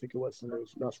accident, I think it was, and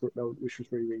which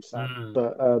was really sad. Mm.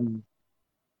 But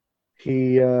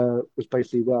he was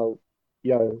basically well,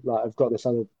 like I've got this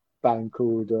other band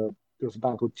called there was a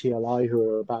band called TLI who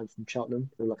are a band from Cheltenham,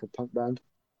 they're like a punk band.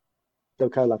 They're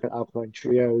kind of like an Alpine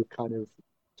Trio kind of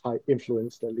type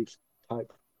influenced at least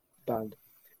type band.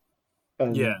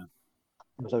 And Yeah.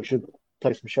 so we should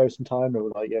play some shows sometime. And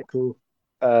we're like, yeah, cool.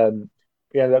 Um,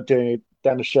 we ended up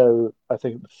down a show, I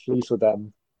think the Fleece with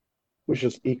them, which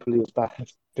was equally as bad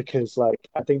because like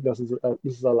I think this is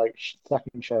our like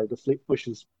second show, the Fleece, which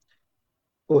is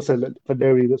also for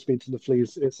nobody that's been to the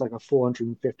Fleece, it's like a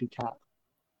 450 cap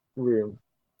room,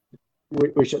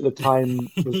 which at the time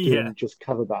was Yeah. doing just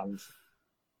cover bands.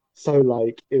 So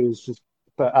like it was just,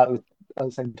 but at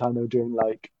the same time they were doing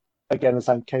like again the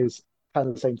same case, kind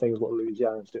of the same thing as what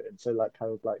Louisiana's doing. So like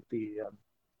kind of like the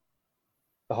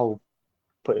whole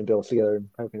putting bills together and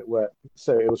hoping it worked.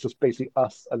 So it was just basically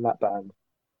us and that band.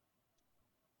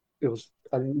 It was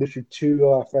and literally two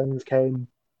of our friends came,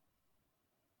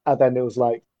 and then it was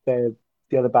like the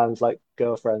other band's like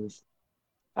girlfriends,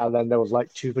 and then there was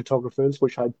like two photographers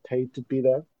which I'd paid to be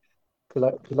there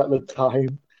because at the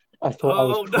time I thought I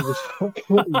was Oh cool as fuck.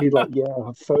 Be like, yeah, I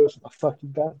have photos of my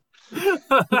fucking band. no.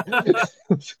 It's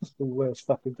just the worst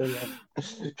fucking thing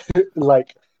ever.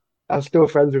 Like, I'm still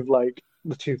friends with like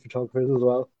the two photographers as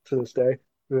well to this day.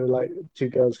 We were like two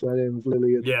girls, my name was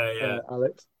Lily and Yeah, yeah.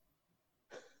 Alex.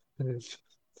 And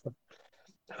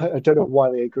I don't know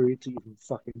why they agreed to even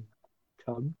fucking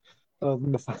come.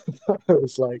 The fact that I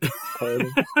was like paying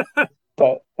them,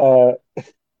 but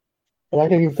and I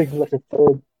can even think of like a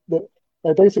third. That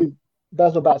like basically,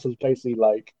 Basil Bats was basically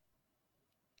like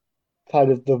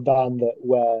kind of the band that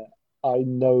where I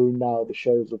know now the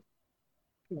shows of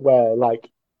where like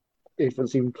if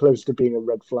it's even close to being a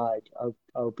red flag,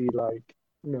 I'll be like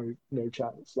no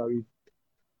chance. Like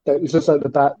it's just like the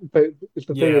bat, but it's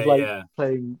the thing Yeah, of like yeah.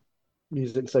 playing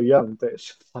music so young, but it's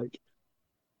just like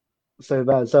so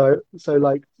bad. So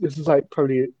like this is like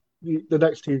probably the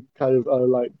next two kind of are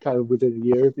like kind of within a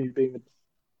year of me being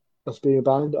us being a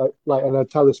band. Like and I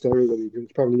tell this to everybody because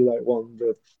it's probably like one of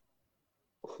the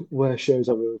worst shows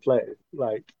I've ever played.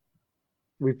 Like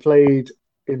we played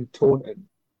in Taunton,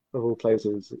 of all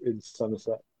places, in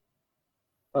Somerset,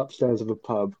 upstairs of a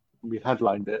pub. We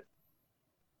headlined it.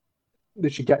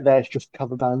 Literally get there, it's just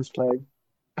cover bands playing,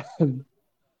 and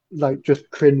like just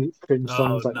cringe Oh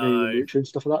songs like Me and no. Nature and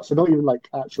stuff like that. So not even like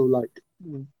actual like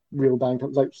real band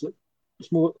comes like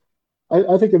it's more.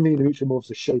 I think of Me and Nature more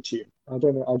as a show tune. I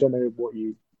don't know what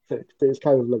you think, but it's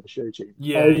kind of like a show tune.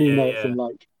 I Yeah, only yeah, know it yeah. from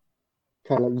like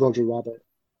kind of like Roger Rabbit,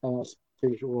 and that's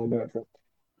pretty sure all I know it from.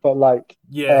 But like,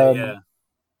 Yeah, um, yeah.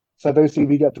 so basically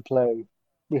we get to play.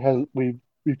 We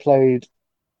played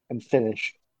and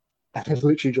finished, and there's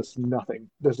literally just nothing.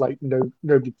 There's like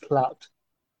nobody clapped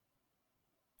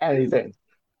anything,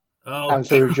 Oh and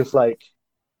so it was just like,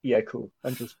 yeah, cool,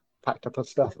 and just packed up our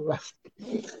stuff and left.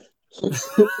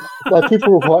 Like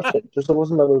people were watching, just it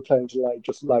wasn't like we were playing to like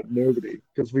just like nobody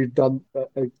because we've done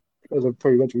as I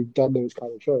pretty much we've done those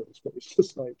kind of shows, but it's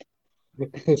just like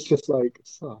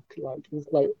fuck, like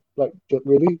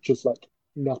really just like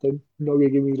nothing, not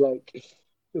really give me like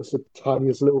just the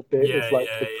tiniest little bit of yeah, like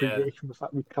yeah, yeah. appreciation for the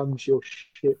fact we come to your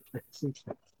shit face and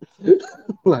stuff.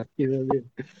 Like you know what I mean?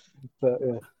 But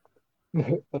yeah,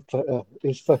 but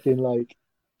it's fucking like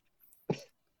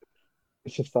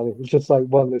it's just funny. It's just like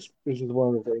one of this. This is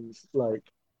one of the things like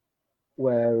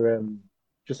where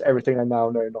just everything I now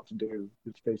know not to do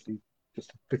is basically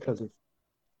just because of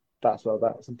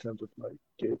that's in terms of like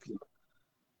gigs.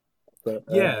 But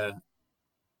Yeah,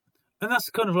 and that's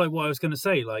kind of like what I was going to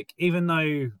say. Like, even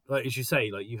though, like as you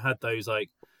say, like you had those like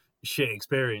shit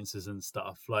experiences and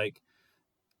stuff. Like,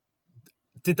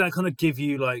 did that kind of give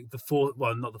you like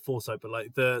well, not the foresight, but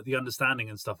like the understanding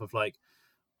and stuff of like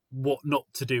what not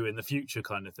to do in the future,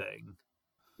 kind of thing?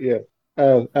 yeah.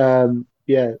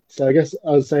 Yeah. So I guess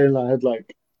I was saying like, I had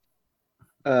like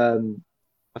um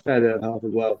a fair bit of help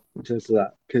as well in terms of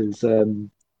that because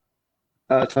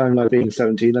at a time like being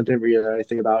 17, I didn't really know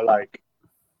anything about like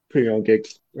putting on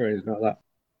gigs or anything like that.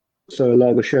 So a lot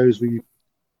of the shows we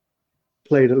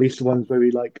played, at least the ones where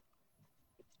we like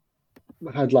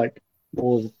had like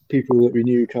more people that we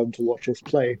knew come to watch us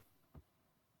play.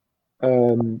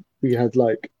 We had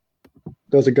like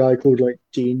there was a guy called like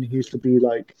Dean who used to be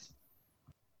like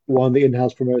one of the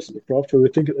in-house promoters at the Croft, who I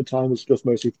think at the time was just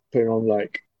mostly putting on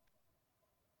like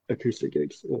acoustic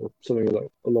gigs or something like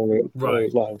along those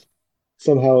Right. lines.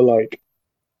 Somehow, like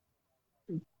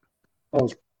I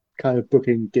was kind of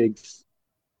booking gigs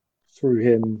through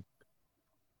him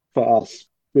for us,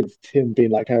 with him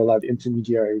being like kind of like the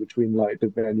intermediary between like the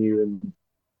venue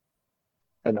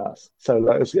and us. So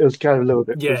like it was kind of a little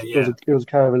bit Yeah. Yeah. it was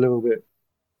kind of a little bit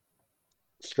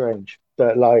strange,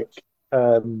 but like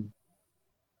um,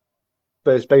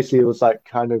 but it's basically it was like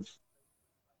kind of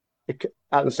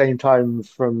at the same time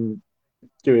from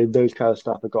doing those kind of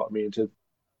stuff that got me into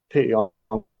putting on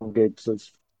gigs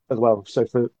as well. So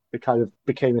for it kind of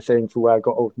became a thing for where I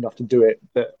got old enough to do it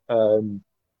that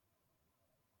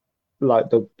like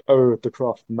the owner of the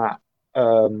craft, Matt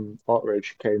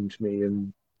Partridge, came to me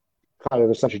and kind of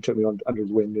essentially took me on under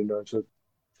his wing in order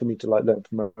for me to like learn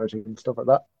promoting and stuff like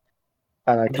that.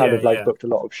 And I kind Yeah. of like Yeah. booked a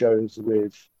lot of shows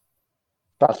with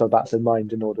that's in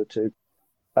mind in order to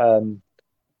um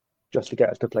just to get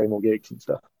us to play more gigs and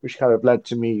stuff, which kind of led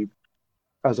to me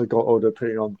as I got older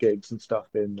putting on gigs and stuff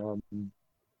in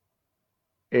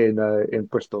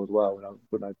Bristol as well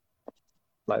when I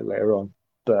like later on.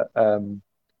 But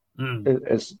Mm.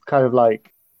 it's kind of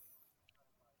like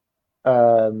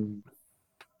um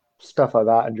stuff like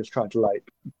that and just trying to like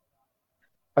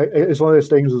it's one of those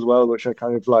things as well which I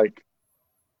kind of like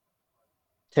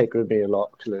take with me a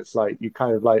lot because it's like you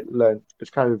kind of like learn it's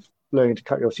kind of learning to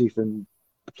cut your teeth in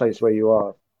the place where you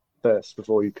are first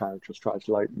before you kind of just try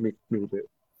to like move it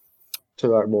to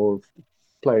like more of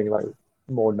playing like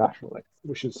more nationally,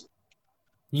 which is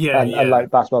Yeah. and Yeah. like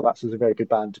Basketball Bats is a very good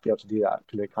band to be able to do that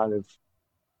because it kind of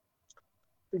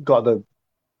got the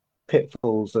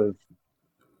pitfalls of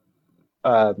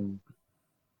um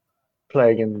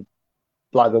playing in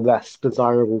like the less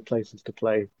desirable places to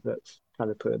play. That's kind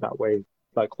of put it that way,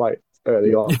 like quite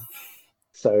early on.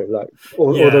 So like,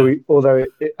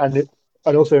 Yeah.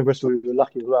 and also in Bristol we were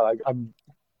lucky as well. I'm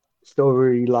still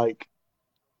really like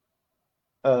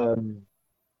um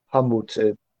humbled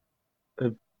to uh,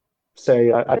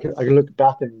 say I can look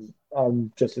back and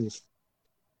um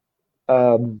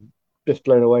just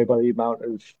blown away by the amount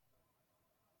of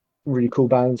really cool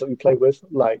bands that we played with.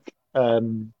 Like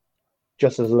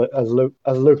just as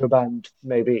a local band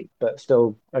maybe, but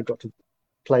still I got to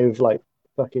play with like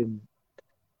fucking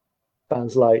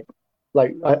bands I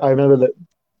remember that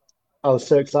I was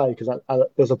so excited because there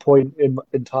was a point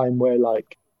in time where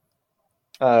like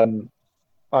um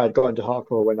I had got into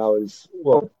hardcore when I was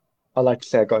well I like to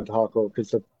say I got into hardcore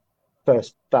because the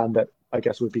first band that I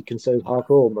guess would be considered hardcore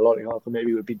or melodic hardcore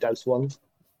maybe would be Dead Swans,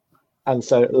 and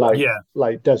so Yeah.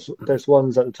 Dead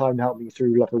Swans at the time helped me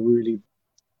through like a really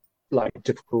like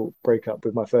difficult breakup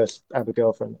with my first ever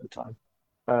girlfriend at the time.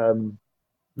 Um,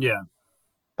 Yeah.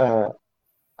 uh,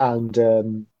 and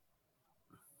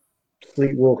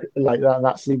Sleepwalk like that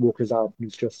Sleepwalkers album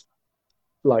is just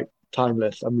like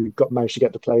timeless, and we've got managed to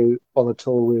get to play on a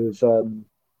tour with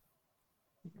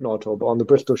not a tour, but on the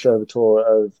Bristol show, the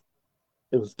tour of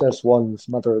it was Des One's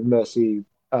Mother of Mercy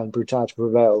and Brutality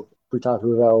Prevail. Brutality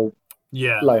Prevail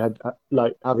Yeah. like had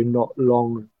like having not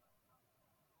long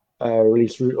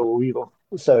released Root or Evil,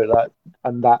 so that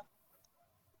and that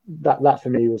for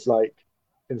me was like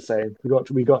insane.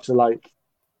 We got to like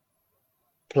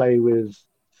play with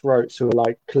Throats who are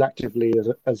like collectively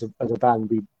as a band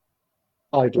we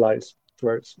idolized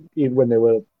Throats even when they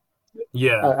were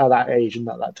Yeah. at that age and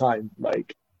at that time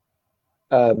like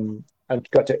and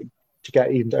got to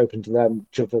get even to open to them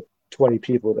to the 20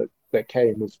 people that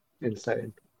came was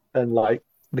insane. And like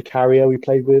the carrier we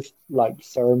played with, like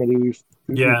ceremony we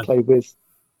Yeah. played with,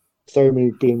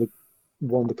 ceremony being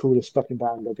one of the coolest fucking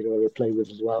band I think I've ever played with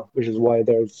as well, which is why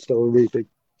they're still a really big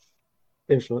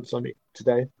influence on me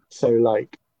today. So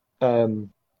like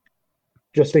um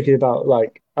just thinking about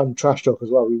like Trash Talk as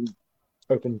well. We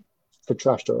open for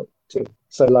Trash Talk too.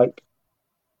 So like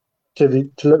to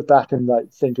look back and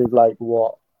like think of like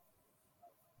what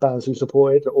bands we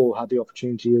supported or had the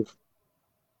opportunity of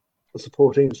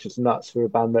supporting is just nuts for a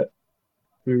band that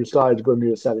we started when we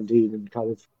were 17 and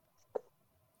kind of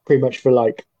pretty much for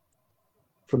like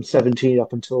from 17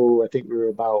 up until I think we were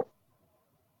about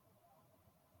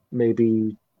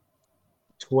maybe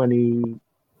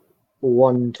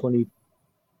 21,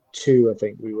 22, I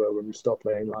think we were when we stopped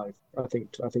playing live. I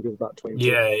think it was about 22.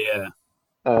 Yeah, yeah,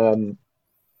 Um,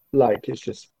 like it's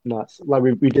just nuts. Like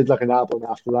we did like an album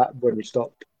after that when we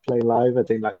stopped playing live. I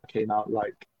think that came out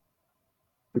like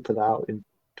we put that out in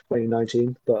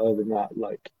 2019. But other than that,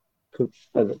 like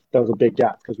there was a big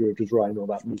gap because we were just writing all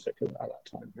that music at that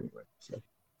time anyway. So,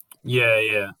 yeah,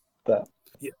 yeah. but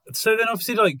Yeah. So then,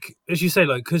 obviously, like as you say,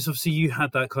 like because obviously you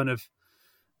had that kind of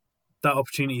that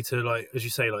opportunity to like, as you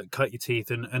say, like cut your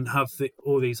teeth and have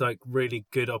all these like really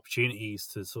good opportunities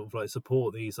to sort of like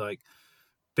support these like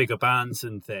bigger bands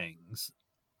and things.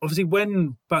 Obviously,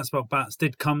 when Bats About Bats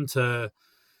did come to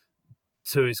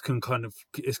its kind of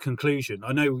its conclusion,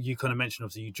 I know you kind of mentioned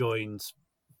obviously you joined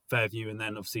Fairview and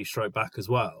then obviously Strike Back as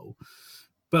well.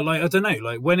 But like I don't know,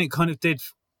 like when it kind of did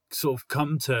sort of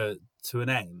come to an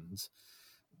end,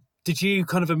 did you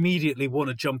kind of immediately want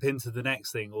to jump into the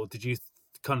next thing, or did you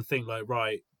kind of think like,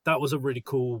 right, that was a really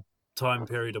cool time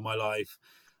period of my life.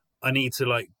 I need to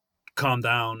like calm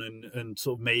down and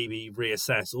sort of maybe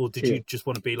reassess, or did yeah, you just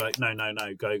want to be like, no, no,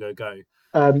 no, go, go, go?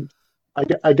 um,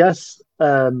 I guess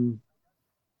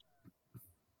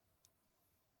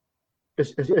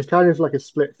it's kind of like a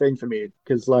split thing for me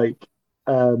because like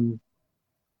um,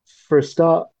 for a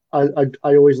start, I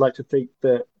always like to think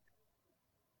that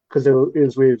because it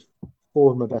was with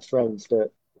four of my best friends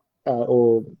that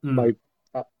or Mm, my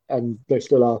and they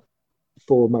still are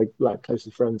four of my like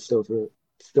closest friends still to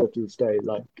this day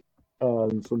like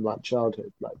from like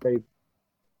childhood like they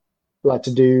like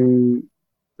to do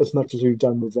as much as we've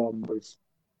done with them was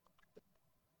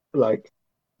like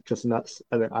just nuts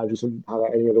and I just wouldn't have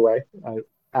it any other way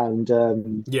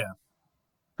and yeah,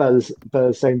 but at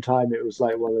the same time it was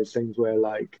like one of those things where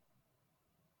like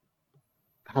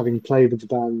having played with the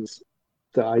bands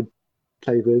that I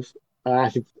played with I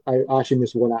actually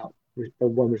missed one out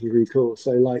one which was really cool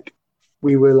so like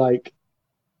we were like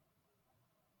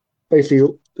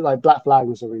basically like Black Flag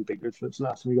was a really big influence on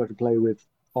us, and we got to play with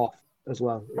Off as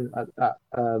well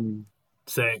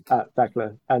sick. at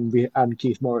Beckler, and we and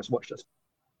Keith Morris watched us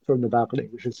from the balcony,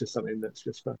 which is just something that's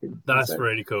just fucking That's insane.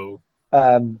 really cool.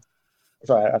 Um,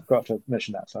 sorry, I forgot to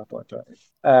mention that, so I thought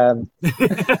I'd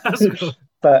That's cool.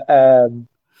 but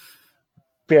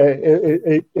but yeah,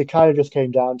 it kind of just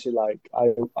came down to like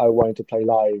I wanted to play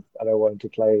live and I wanted to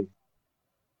play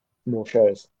more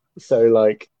shows. So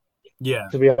like Yeah,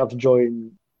 to be able to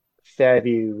join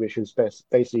Fairview, which was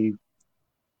basically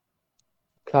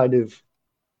kind of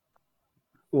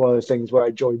one of those things where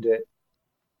I joined it.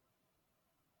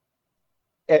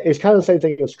 It's kind of the same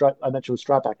thing as I mentioned with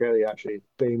Stratback earlier, actually,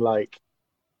 being like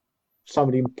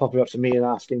somebody popping up to me and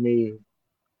asking me,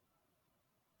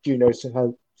 "Do you know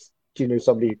how? Do you know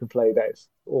somebody who can play bass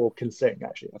or can sing?"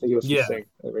 Actually, I think it was just yeah, sing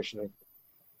originally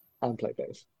and play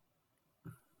bass.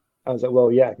 I was like,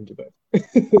 "Well, yeah, I can do both."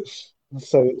 yeah,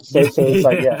 So it's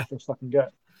like, yeah, yeah, let's fucking go.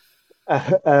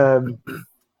 Um,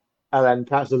 and then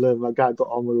Cats of Love, I got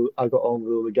on with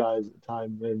all the guys at the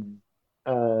time,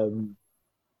 and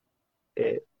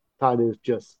it kind of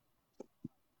just,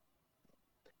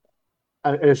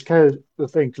 and it's kind of the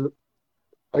thing.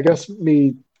 I guess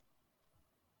me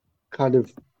kind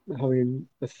of having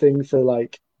a thing for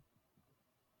like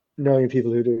knowing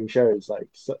people who are doing shows. Like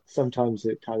sometimes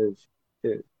it,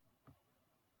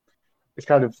 it's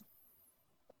kind of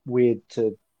weird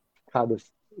to kind of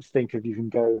think if you can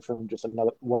go from just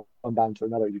another one band to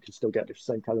another, you can still get the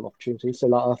same kind of opportunity. So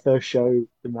like our first show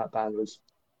in that band was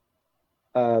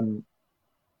um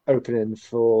opening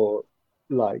for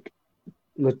like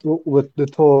the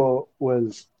tour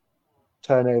was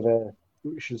Turnover,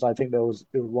 which is I think it was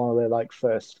one of their like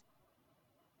first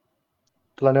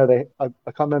because I know I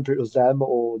can't remember if it was them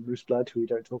or Moose Blood, who we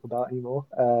don't talk about anymore,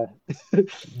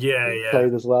 yeah, yeah,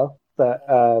 played as well. But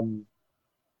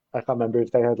I can't remember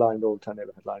if they headlined or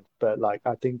Turnover headlined. But like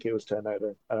I think it was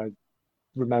Turnover, and I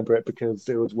remember it because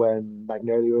it was when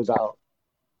Magnolia was out.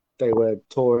 They were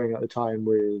touring at the time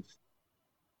with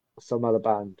some other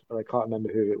band, and I can't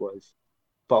remember who it was.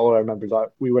 But all I remember is like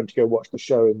we went to go watch the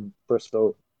show in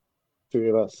Bristol, three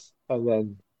of us, and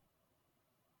then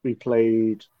we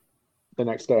played the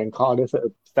next day in Cardiff at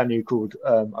a venue called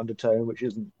Undertone, which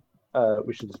isn't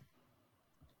which is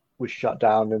was shut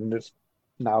down and it's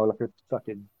now like a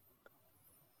fucking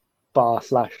bar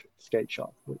slash skate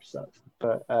shop, which sucks.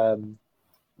 But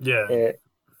Yeah. it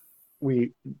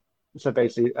we so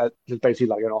basically just basically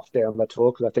like an off day on their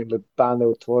tour because I think the band they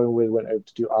were touring with went over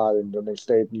to do Ireland and they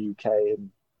stayed in the UK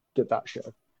and did that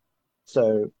show.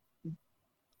 So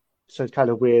so it's kind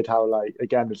of weird how like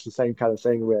again it's the same kind of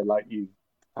thing where like you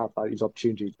have like these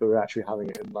opportunities, but we're actually having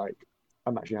it in like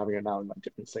I'm actually having it now in like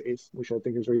different cities, which I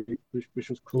think is really which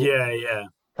was cool. Yeah, yeah.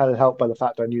 Kind of helped by the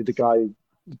fact I knew the guy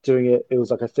doing it. It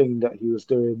was like a thing that he was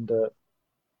doing that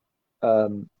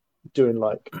um doing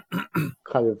like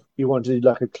kind of you wanted to do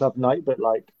like a club night, but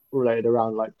like related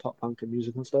around like pop punk and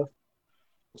music and stuff.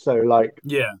 So like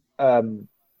Yeah. um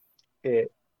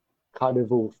it kind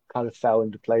of all kind of fell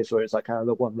into place where it's like kind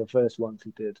of one of the first ones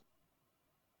he did,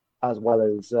 as well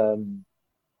as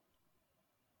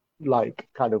like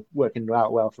kind of working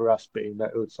out well for us being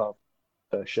that it was our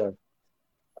first show.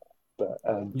 But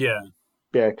Yeah.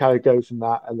 yeah, kind of goes from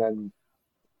that and then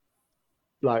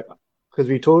like because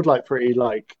we toured like pretty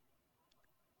like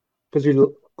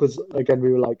because again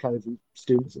we were like kind of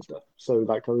students and stuff. So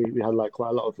like we had like quite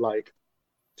a lot of like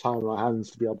time on our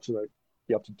hands to be able to like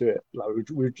be able to do it. Like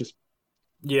we just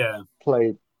Yeah.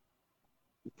 played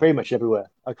pretty much everywhere.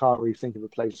 I can't really think of a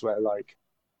place where like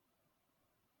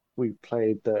we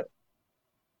played that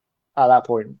at that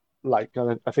point. Like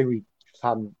I think we just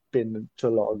hadn't been to a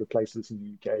lot of the places in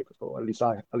the UK before. At least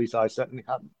I certainly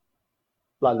hadn't.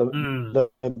 Like Mm. the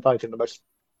I think the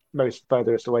most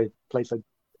furthest away place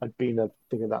I'd been I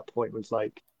think at that point was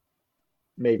like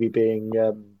maybe being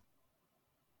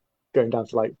going down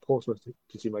to like Portsmouth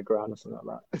to see my gran or something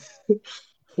like that.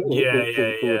 Yeah, all,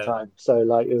 yeah, all the yeah. time. So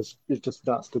like it's just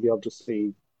nuts to be able to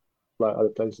see like other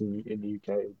places in the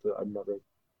UK that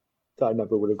I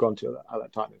never would have gone to at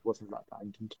that time. It wasn't that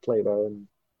bad to play there and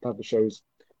have the shows.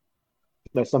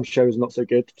 There's some shows not so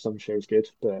good, some shows good,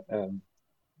 but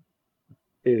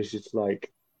it was just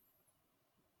like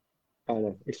I don't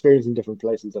know, experiencing different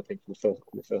places. I think for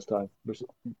the first time, which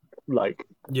like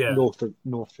Yeah. north of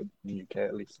the UK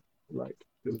at least. Like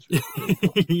it was really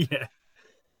cool. Yeah.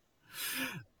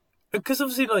 Because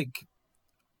obviously, like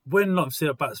when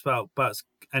obviously Bats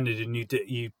ended and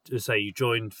you say you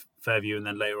joined Fairview and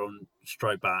then later on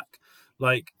Strike Back,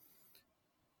 like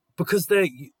because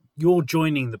you're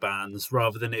joining the bands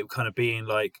rather than it kind of being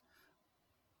like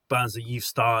bands that you've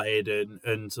started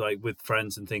and like with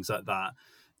friends and things like that.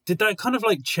 Did that kind of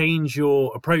like change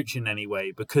your approach in any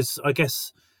way? Because I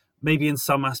guess maybe in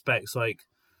some aspects, like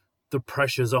the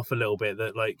pressure's off a little bit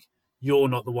that like you're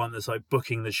not the one that's like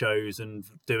booking the shows and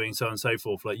doing so on and so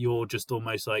forth. Like you're just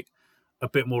almost like a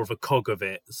bit more of a cog of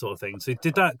it sort of thing. So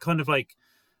did that kind of like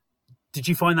did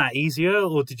you find that easier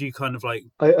or did you kind of like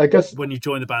I guess when you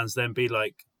join the bands then be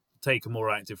like take a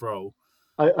more active role?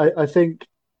 I think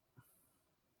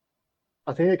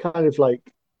it kind of like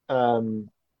um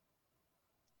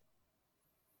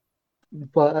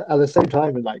but at the same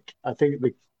time and like I think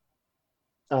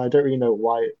I don't really know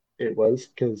why it was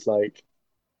because like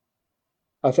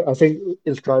I think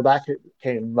in Throwback it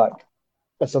became like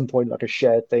at some point like a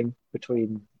shared thing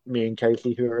between me and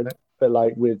Casey who were in it. But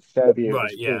like with Fairview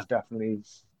Right, it yeah. was definitely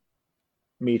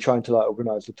me trying to like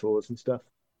organize the tours and stuff.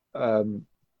 Um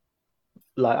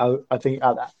like I think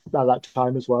at that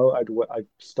time as well I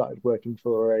started working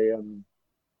for a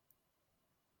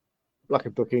like a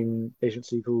booking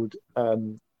agency called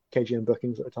KGM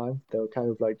Bookings at the time. They were kind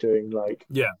of like doing like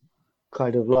Yeah.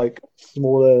 kind of like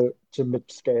smaller to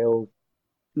mid-scale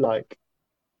like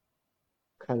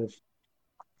kind of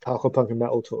hardcore punk and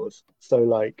metal tours. So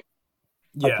like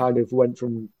I Yeah. kind of went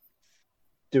from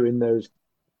doing those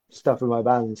stuff with my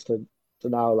bands to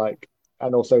now like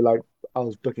and also like I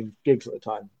was booking gigs at the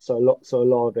time. So a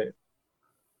lot of it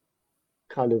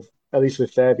kind of at least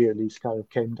with Fairview at least kind of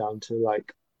came down to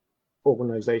like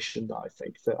organization that I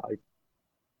think that I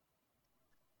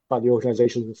like the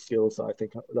organizational skills that I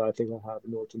think I have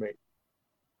in order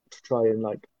to try and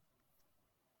like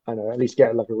I don't know at least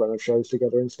get like a run of shows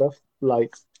together and stuff.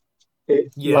 Like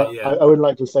it Yeah, like I, yeah. I would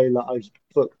like to say that I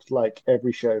booked like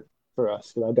every show for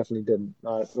us, but I definitely didn't.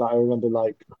 Like I remember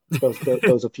like there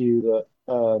was a few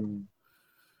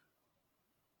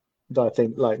that I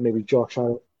think like maybe Josh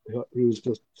who was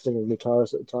just singing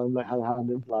guitarist at the time like had a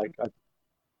hand in like at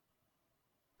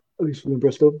least from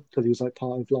Bristol because he was like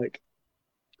part of like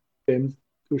BIM,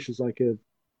 which is like a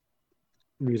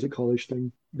music college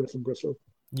thing that's in Bristol.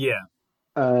 Yeah.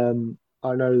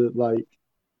 I know that like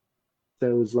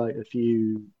there was like a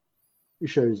few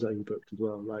shows that he booked as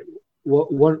well. Like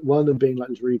one of them being like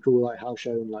this really cool like house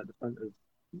show in like the front of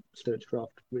Sturgecraft,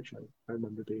 which I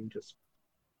remember being just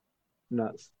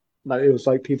nuts. Like it was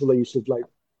like people that used to like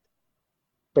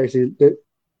basically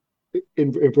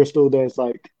in Bristol there's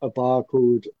like a bar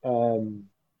called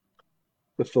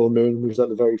the Full Moon, which is at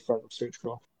the very front of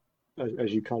Switchcroft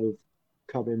as you kind of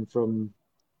come in from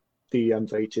the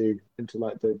M32 into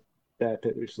like the bear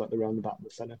pit, which is like the roundabout in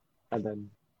the center, and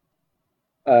then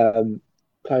um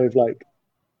kind of like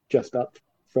just up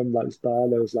from like this bar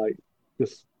there was like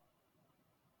this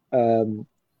um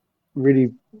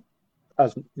really,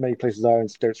 as many places are in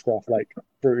Stokescroft, like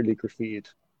brutally graffitied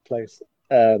place.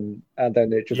 And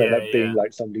then it just ended Yeah, up being yeah.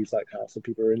 like somebody's like house that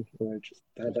people are in, and I just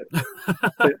had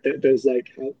like there's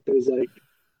like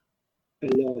a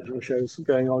lot of house shows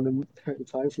going on in at the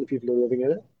time for the people who are living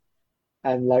in it,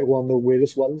 and like one of the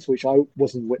weirdest ones, which I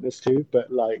wasn't witness to,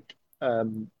 but like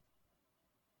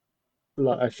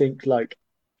I think like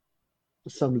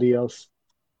somebody else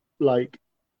like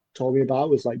told me about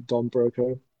was like Don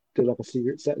Broco did like a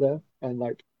secret set there, and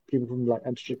like people from like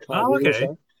Enter Oh, Chicago were okay.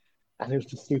 there, and it was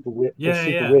just super weird. It's Yeah,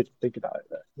 super yeah. weird to think about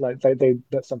it. Like they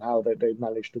that somehow they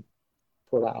managed to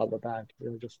pull that out of the bag.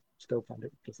 You know, just still find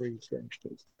it just really strange to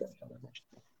this day how they managed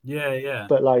to. Yeah, yeah.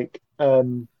 But like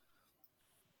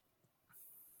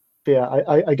yeah,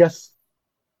 I guess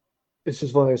it's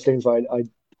just one of those things where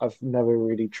I've never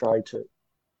really tried to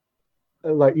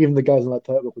like even the guys in like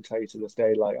Purple will tell you to this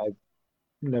day like I've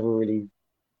never really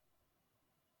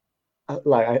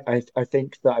like I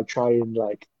think that I try and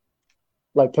like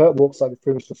Purple Walk's like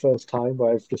pretty much the first time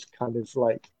where I've just kind of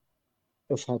like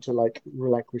I've had to like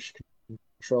relinquish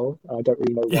control. I don't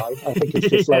really know why. I think it's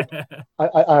just like Yeah.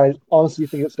 I honestly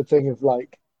think it's the thing of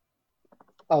like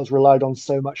I was relied on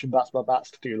so much in Bats by Bats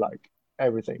to do like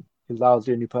everything because I was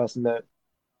the only person that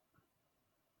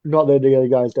not that the other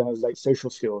guys don't have like social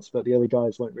skills, but the other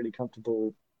guys weren't really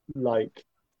comfortable like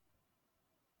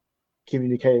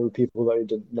communicating with people that they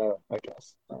didn't know. I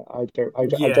guess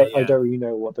Yeah, I yeah. don't really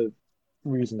know what the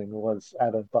reasoning was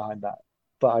ever behind that,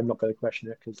 but I'm not going to question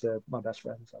it because they're my best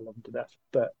friends. I love them to death.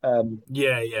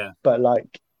 Yeah, yeah. But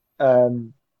like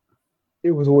um,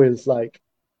 it was always like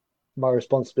my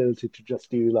responsibility to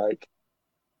just do like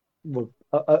well,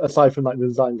 aside from like the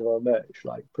designs of our merch,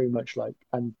 like pretty much like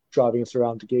and driving us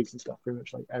around to gigs and stuff, pretty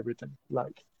much like everything.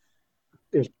 Like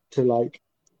is to like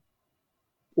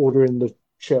ordering the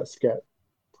shirts to get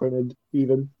printed,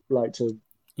 even like to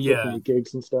booking Yeah. the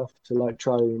gigs and stuff, to like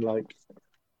try and like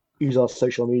use our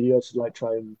social media to like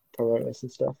try and promote us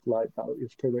and stuff. Like that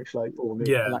was pretty much like all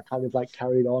me, and Yeah. that kind of like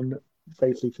carried on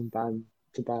basically from band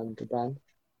to band to band.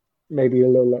 Maybe a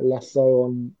little less so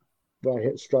on where I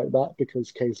hit Strike Back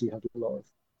because Casey had a lot of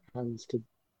hands to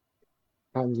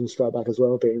hands in Strike Back as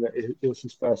well, being that it was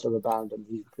his first ever band and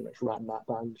he pretty much ran that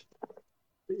band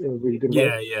in a really good way.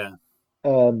 Yeah, yeah.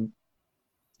 Um,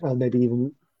 and maybe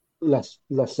even less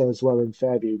so as well in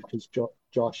Fairview because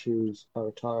Josh, who's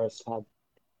our guitarist, had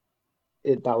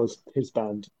it. That was his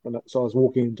band, and so I was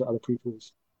walking into other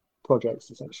people's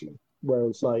projects essentially.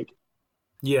 Whereas like,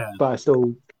 Yeah. but I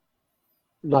still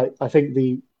like. I think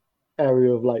the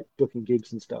area of like booking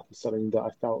gigs and stuff is something that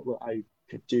I felt that I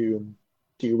could do and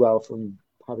do well from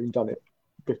having done it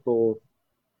before,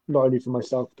 not only for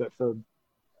myself but for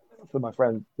my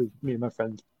friend, with me and my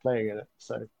friends playing in it.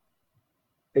 So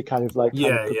it kind of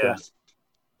Yeah, yeah. progressed,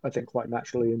 I think, quite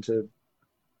naturally into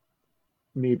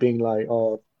me being like,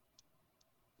 oh,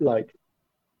 like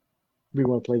we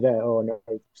want to play there. Oh, no,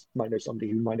 might know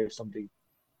somebody who might know somebody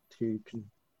who can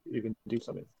do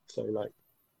something. So like,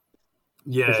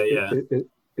 it's Yeah, it, yeah. it, it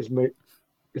it's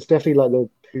it's definitely like the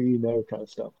who you know kind of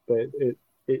stuff, but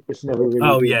it's never really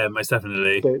Oh, been. yeah, most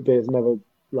definitely. But it's never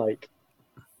like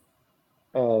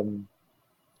um.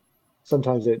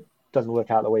 Sometimes it doesn't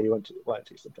work out the way you want it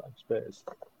to sometimes, but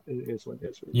it is when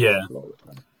it's really good Yeah. a lot of the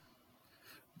time.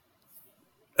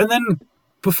 And then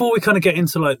before we kind of get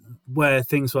into like where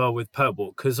things are with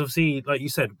Purple, because obviously, like you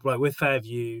said, like with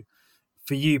Fairview,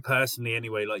 for you personally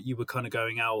anyway, like you were kind of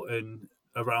going out and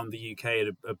around the UK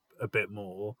a bit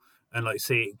more and like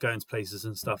going to places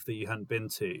and stuff that you hadn't been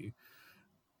to.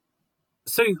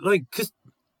 So like, because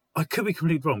I could be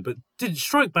completely wrong, but did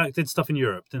Strike Back did stuff in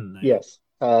Europe, didn't they? Yes,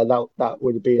 that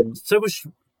would have been So was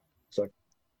sorry.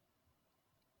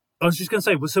 I was just going to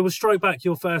say, so was Strike Back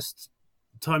your first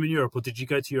time in Europe, or did you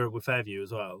go to Europe with Fairview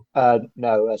as well?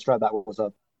 No, Strike Back was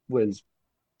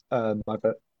my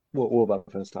well, all of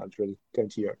my first times really going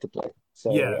to Europe to play.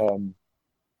 Yeah, So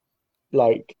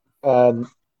like um,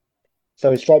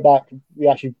 so Strike Back we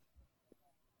actually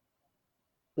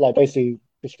like basically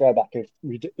the Strike Back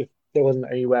if there wasn't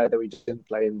anywhere that we didn't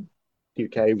play in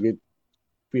UK we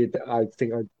I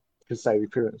think I could say we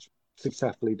pretty much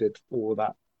successfully did all of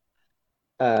that.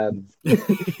 Um,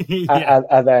 yeah,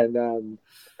 and then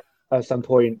at some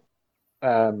point,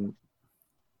 um,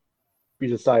 we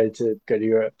decided to go to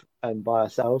Europe and by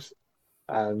ourselves,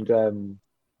 and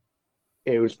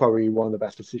it was probably one of the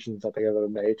best decisions I think I've ever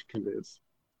made because it was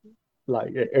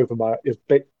like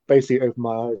basically opened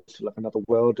my eyes to like another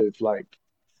world of like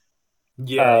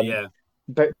Yeah, um yeah.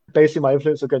 basically my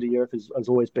influence of going to Europe has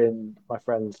always been my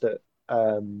friends that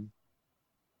um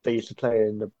they used to play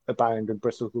in a band in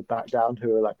Bristol called Back Down,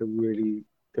 who are like they were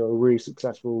a really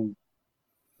successful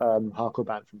hardcore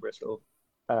band from Bristol,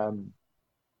 um,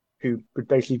 who would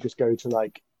basically just go to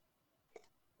like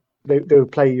they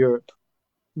would play Europe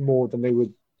more than they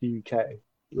would the UK,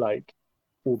 like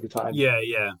all the time. Yeah,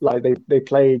 yeah. Like they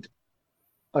played,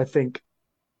 I think,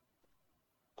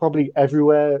 probably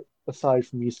everywhere aside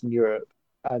from Eastern Europe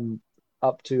and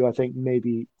up to I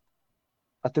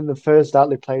think the first out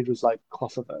they played was like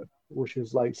Kosovo, which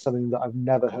is like something that I've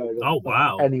never heard Oh of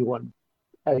wow. anyone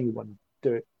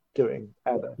doing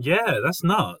ever. Yeah, that's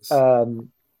nuts.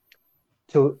 Um,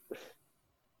 till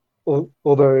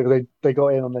although they got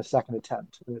in on their second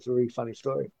attempt, and it's a really funny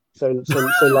story. So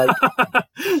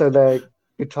their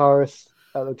guitarist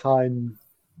at the time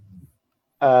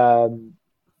um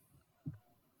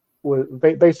was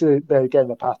basically they're getting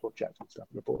their passport checked and stuff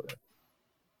at the border,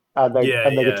 Yeah,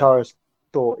 and the yeah. guitarist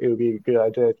thought it would be a good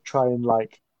idea to try and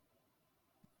like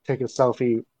take a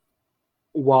selfie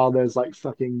while there's like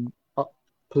fucking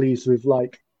police with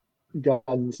like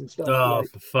guns and stuff Oh,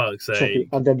 like for fuck's checking, sake.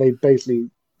 and then they basically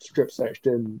strip searched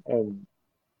him and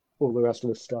all the rest of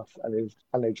the stuff, and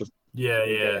they just Yeah,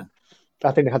 didn't get yeah. in.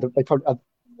 I think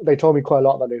they told me quite a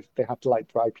lot that they have to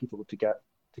like bribe people to get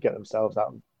themselves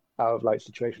out of like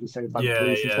situations, same by the Yeah,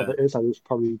 police and stuff. yeah. It is, and it's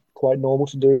probably quite normal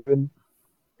to do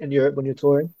in Europe when you're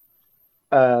touring.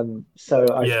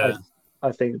 So Yeah.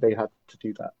 I think they had to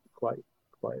do that quite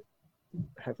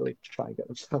heavily to try and get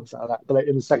themselves out of that. But like,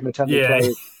 in the second attempt they Yeah.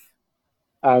 played,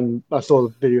 and I saw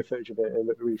the video footage of it. It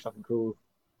looked really fucking cool.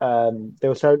 They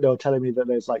were telling me that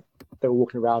there's like they were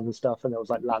walking around and stuff, and there was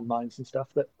like landmines and stuff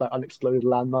that like unexploded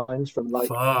landmines from like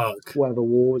Fuck. whatever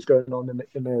war was going on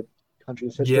in the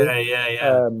country's history. Yeah, yeah,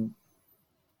 yeah. Um,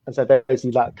 and so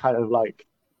basically that kind of like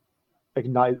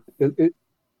ignite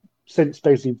since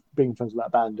basically being friends with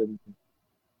that band and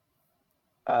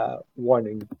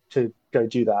wanting to go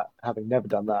do that, having never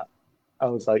done that, I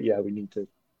was like, yeah, we need to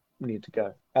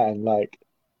go. And like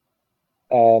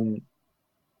um,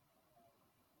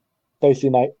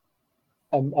 basically,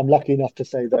 I'm lucky enough to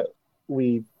say that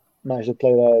we managed to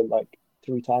play there like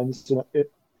three times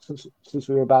since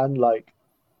we were a band, like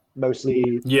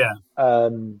mostly Yeah,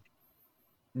 um,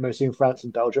 mostly in France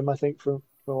and Belgium, I think, from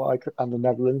what and the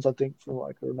Netherlands, I think, from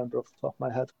what I can remember off the top of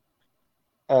my head.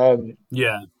 Um,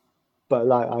 yeah. but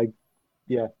like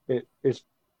yeah, it's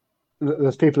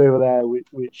there's people over there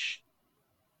which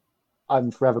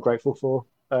I'm forever grateful for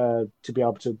to be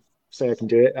able to say I can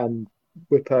do it. And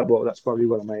with Purple, that's probably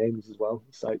one of my aims as well.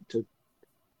 It's like to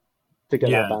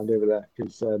get that Yeah. band over there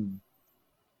because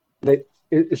they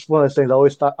it's one of those things.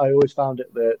 I always found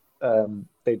it that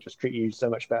they just treat you so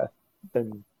much better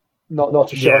than not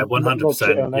to shit Yeah, on not to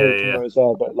shit 100%. on Yeah, anything yeah. that was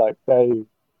there, but like they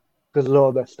because a lot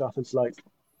of their stuff is like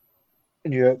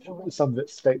in Europe, some of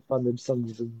it's state funded, some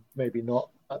of them maybe not.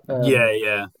 Yeah, Um,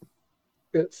 yeah.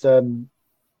 it's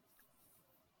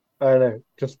I don't know,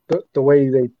 just the way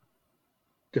they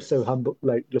just so humble,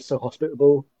 like just so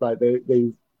hospitable. Like they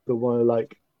want to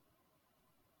like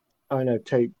I don't know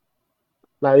take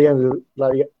like the end of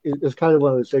like it's kind of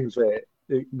one of those things where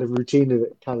the routine of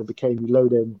it kind of became you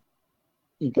load in,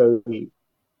 you go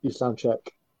you sound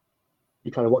check,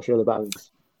 you kind of watch the other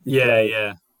bands, you Yeah, play,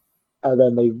 yeah. and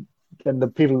then the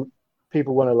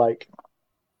people want to like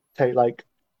take like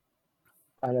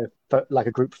I don't know like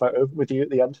a group photo with you at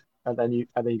the end, and then you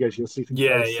go to your sleeping Yeah,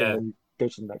 place, and yeah. then you go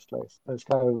to the next place. And it's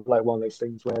kind of like one of those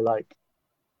things where like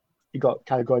you got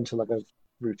kind of go into like a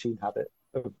routine habit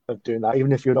of doing that,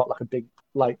 even if you're not like a big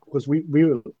like because we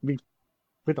weren't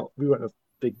a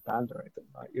big band or anything.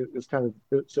 Like it was kind of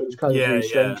so it was kind of Yeah, really yeah.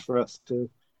 strange for us to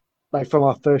like from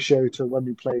our first show to when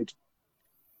we played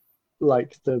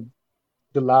like the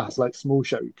last like small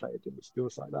show we played. It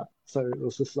was like that. So it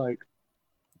was just like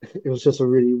it was just a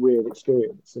really weird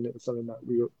experience, and it was something that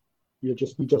you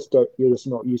just don't you're just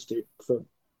not used to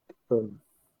from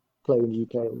playing in the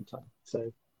UK all the time.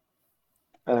 So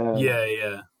um, Yeah,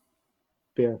 yeah.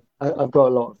 yeah, I've got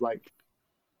a lot of like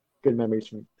good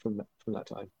memories from that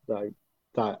time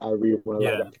that I really want to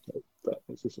like Yeah. replicate. But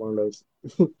it's just one of those.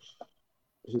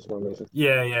 It's just one of those things.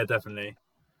 Yeah, yeah, definitely.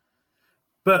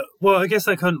 But well, I guess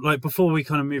I kind of like before we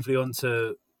kind of move on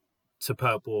to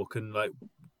Perp Walk and like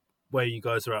where you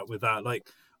guys are at with that. Like,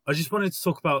 I just wanted to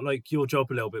talk about like your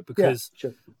job a little bit Yeah, because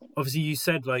sure. obviously you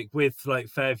said like with like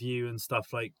Fairview and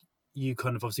stuff like you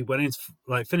kind of obviously went into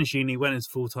like finished uni, went into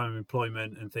full time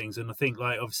employment and things. And I think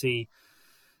like obviously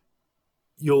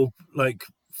you're like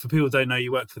for people who don't know,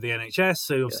 you work for the NHS,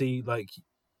 so Yeah. obviously like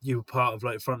you were part of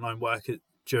like frontline work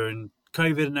during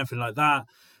COVID and everything like that.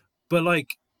 But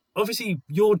like obviously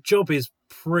your job is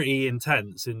pretty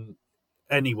intense in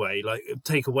any way. Like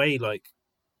take away like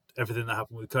everything that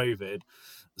happened with COVID.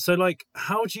 So like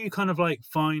how do you kind of like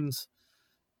find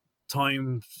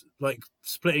time like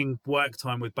splitting work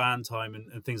time with band time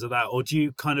and things like that? Or do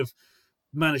you kind of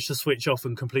manage to switch off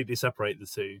and completely separate the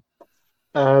two?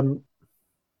 Um,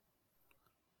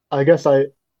 I guess I'm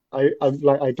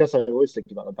like I guess I always think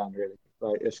about the band really.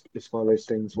 Like it's one of those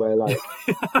things where like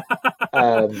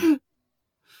um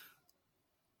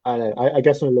I don't know, I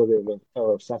guess I'm a little bit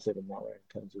obsessive in that way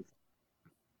in terms of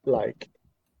like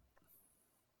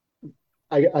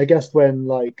I guess when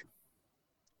like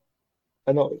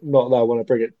and not that I want to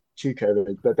bring it to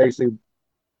COVID, but basically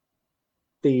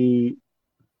the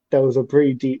there was a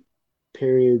pretty deep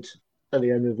period at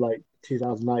the end of like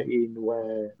 2019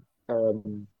 where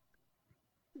um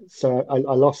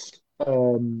I lost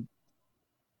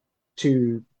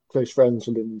two close friends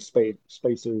within the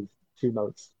space of 2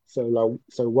 months. So like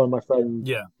so one of my friends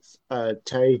Yeah,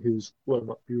 Tay, who was one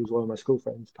of my school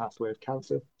friends, passed away of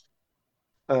cancer.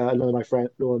 One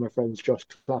of my friends, Josh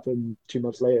Clapham, 2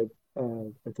 months later,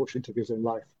 unfortunately took his own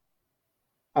life.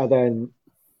 And then,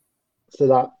 so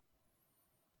that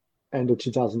end of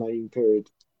 2019 period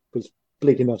was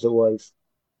bleak enough as it was.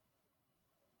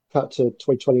 Cut to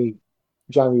 2020,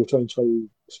 January of 2020,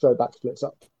 straight back splits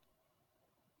up.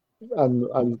 And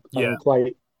I'm yeah,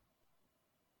 quite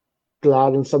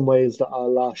glad in some ways that our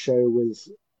last show was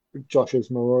Josh's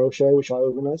memorial show, which I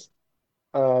organised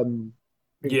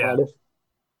in yeah, Cardiff,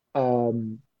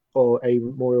 um, or a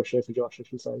memorial show for Josh, I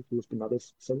should say. There's been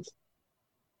others since.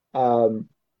 Um,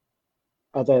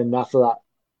 and then after that,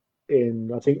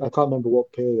 I think I can't remember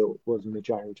what period it was in the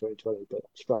January 2020, but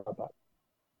straight back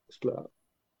split up.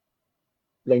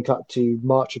 Then cut to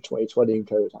March of 2020 and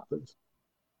COVID happens.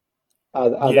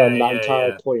 And yeah, then that yeah, entire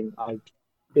yeah, point,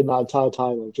 in that entire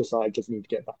time, I was just like, I just need to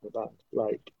get back in the band.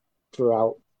 Like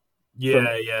throughout from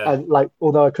yeah, yeah, and like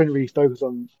although I couldn't really focus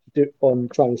on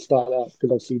trying to start that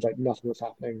because obviously like nothing was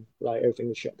happening, like everything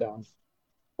was shut down.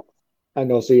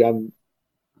 And obviously I'm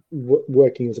w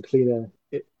working as a cleaner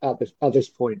at this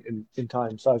point in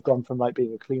time. So I've gone from like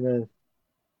being a cleaner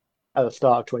at the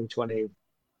start of 2020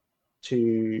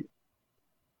 to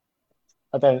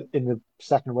and then in the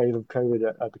second wave of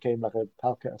COVID, I became like a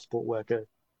healthcare support worker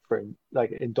for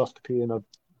like endoscopy in a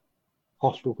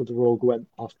hospital called the Royal Gwent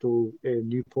Hospital in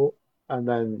Newport, and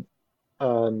then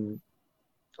um,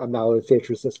 I'm now a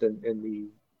theatre assistant in the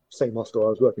same hospital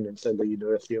I was working in, so the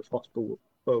University of Hospital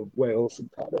of Wales in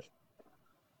Cardiff.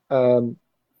 Um,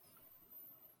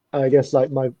 I guess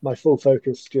like my full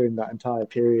focus during that entire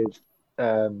period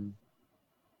um,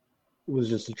 was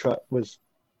just to try was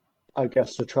I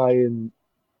guess to try and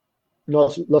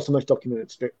not so much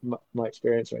document my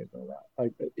experience or anything like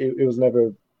that. It was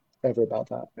never ever about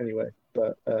that anyway.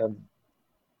 But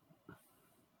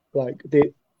like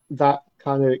the that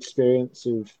kind of experience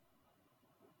of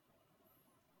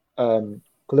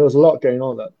because there was a lot going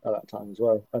on at that time as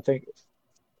well. I think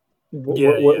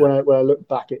yeah, yeah, when I look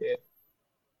back at it,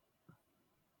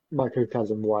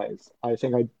 microcosm wise, I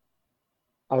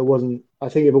wasn't. I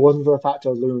think if it wasn't for the fact I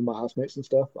was living with my housemates and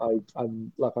stuff,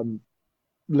 I'm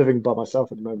living by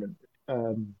myself at the moment.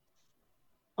 Um,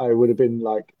 I would have been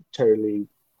like totally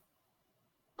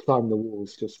climbing the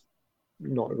walls, just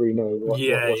not really knowing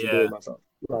yeah, what to do yeah, with myself.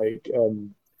 Like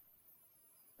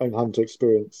and having to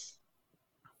experience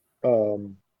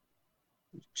um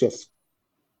just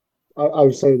I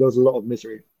would say there was a lot of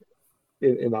misery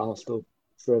in that hostel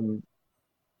from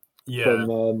yeah,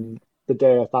 from the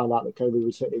day I found out that COVID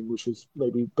was hitting, which was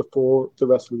maybe before the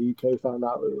rest of the UK found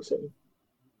out that it was hitting.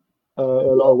 In a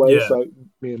lot of ways, yeah, like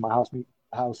me and my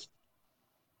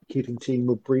housekeeping team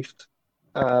were briefed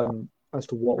as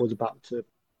to what was about to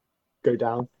go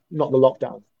down. Not the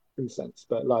lockdown in a sense,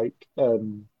 but like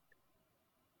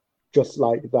just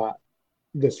like that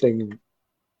this thing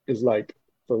is like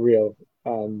for real,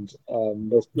 and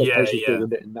there's yeah, places yeah,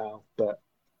 building it in now, but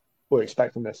we're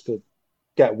expecting this to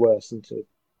get worse and to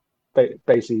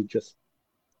basically just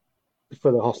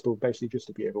for the hospital basically just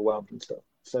to be overwhelmed and stuff.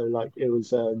 So like it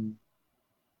was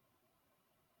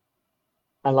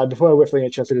and like before I worked for the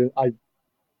NHS,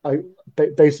 I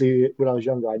basically when I was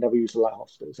younger, I never used to like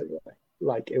hospitals anyway.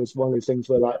 Like it was one of those things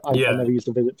where like I yeah, never used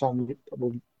to visit family.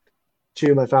 Well,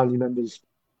 two of my family members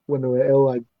when they were ill,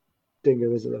 I didn't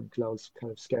go visit them because I was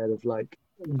kind of scared of like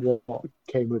what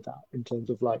came with that in terms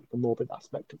of like the morbid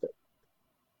aspect of it.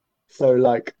 So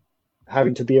like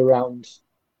having to be around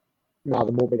now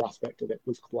the morbid aspect of it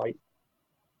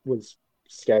was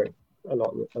scary a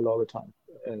lot of the time.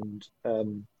 And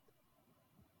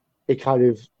it kind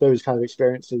of those kind of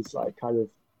experiences like kind of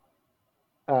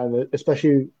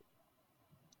especially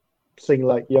seeing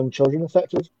like young children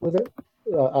affected with it.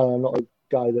 And I'm not a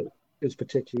guy that is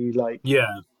particularly like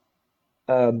Yeah,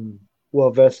 um well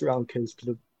versed around kids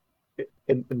to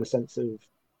in the sense of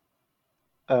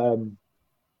um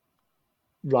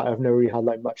like I've never really had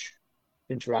like much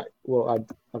interact well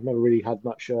I've never really had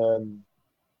much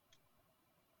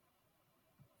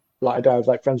like I don't have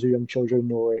like friends with young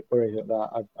children or anything like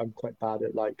that. I'm quite bad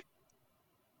at like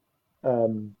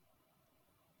um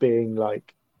being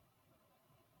like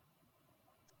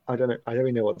I don't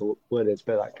really know what the word is,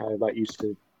 but like kind of like used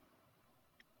to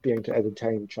being to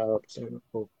entertain a child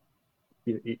or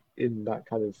in that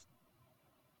kind of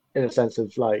in a sense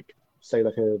of like say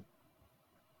like a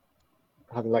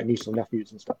having like nieces and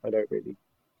nephews and stuff. I don't really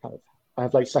kind of I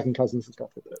have like second cousins and stuff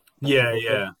that that's yeah, important.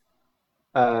 yeah,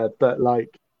 But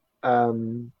like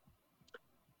um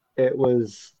it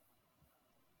was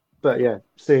but yeah,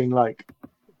 seeing like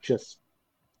just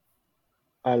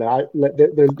I don't know.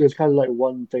 There's kind of like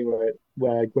one thing where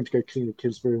I went to go clean the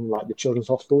kids' room, like the children's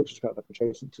hospital, which is kind of like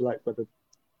adjacent to like where the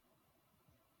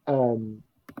um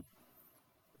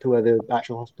to where the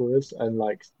actual hospital is, and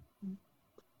like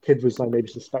kid was like maybe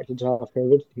suspected to have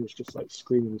COVID. He was just like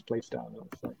screaming his place down. And I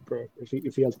was like, bro, if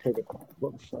he has COVID,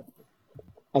 what the fuck?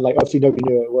 And like obviously nobody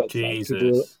knew what it was. Like people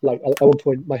were Jesus. like at one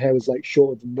point my hair was like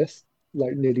shorter than this,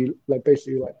 like nearly like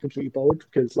basically like completely bald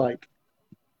because like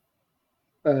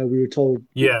we were told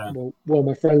Yeah, well one of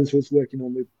my friends was working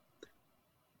on the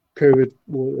COVID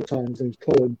war at the time. His name's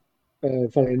Colin.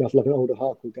 Funny enough, like an older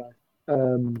hardcore guy.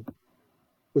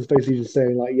 Was basically just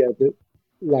saying like, yeah, that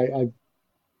like I,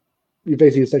 you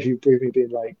basically essentially briefed me being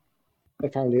like,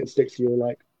 apparently it sticks to your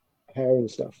like hair and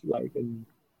stuff, like, and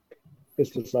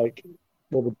it's just like,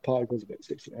 well, the particles of it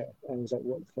sticks to your hair, and I was like,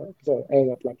 what the fuck? So I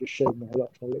ended up like just shaving my head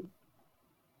up to a little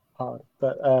hard,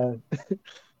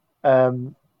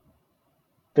 um,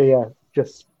 but yeah,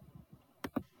 just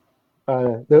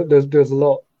there's a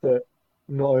lot that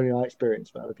not only I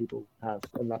experienced, but other people have,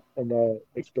 and their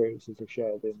experiences are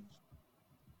shared in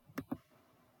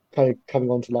kind of coming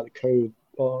onto like the code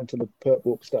or onto the perp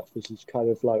walk stuff. This is kind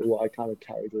of like what I kind of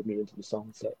carried with me into the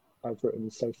songs that I've written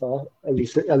so far, at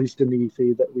least in the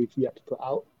EP that we've yet to put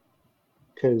out.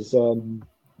 Because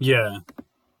yeah,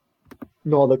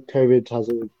 not that COVID has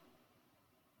a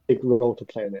big role to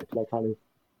play in it, but I kind of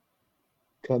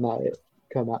come at it,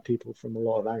 come at people from a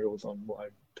lot of angles on what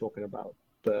I'm talking about.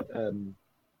 But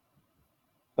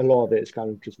a lot of it is kind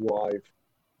of just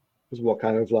is what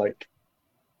kind of like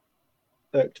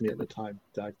irked me at the time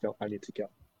that I felt I need to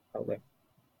get out there.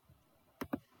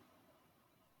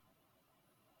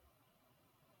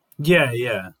 yeah,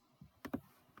 yeah.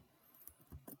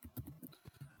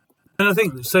 And I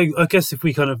think so. I guess if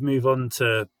we kind of move on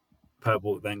to Perp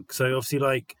Walk, then, so obviously,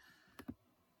 like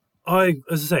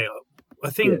as I say, I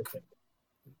Yeah, think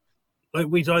like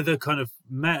we'd either kind of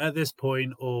met at this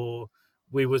point or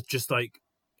we was just like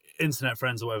internet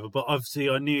friends or whatever. But obviously,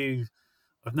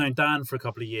 I've known Dan for a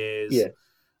couple of years, yeah,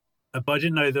 but I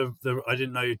didn't know I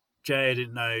didn't know Jay, I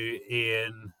didn't know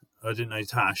Ian, I didn't know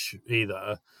Tash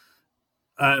either.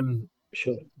 Um,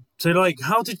 sure. so like,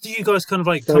 how did you guys kind of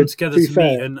like So come to together be to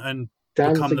meet fair, and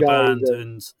Dan's become the the guy band that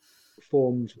and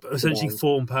formed the essentially band.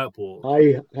 form Perp Walk?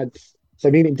 I had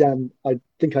so meeting Dan. I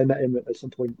think I met him at some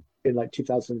point in like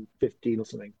 2015 or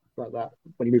something like that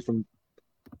when he moved from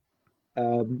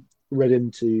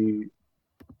Reading to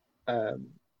um,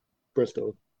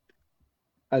 Bristol,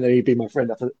 and then he'd be my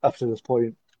friend after this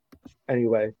point.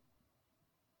 Anyway,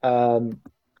 um,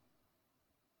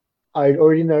 I'd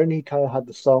already known he kind of had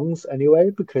the songs anyway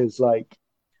because like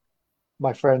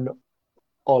my friend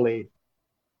Ollie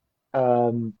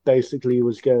basically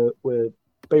was go with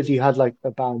basically had like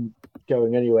a band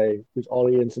going anyway with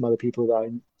Ollie and some other people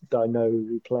that I know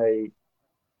who play.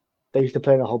 They used to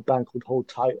play in a whole band called Hold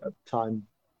Tight at the time,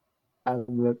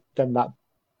 and then that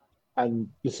and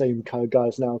the same kind of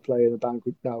guys now play in a band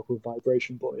now called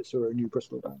Vibration Boys, who are a new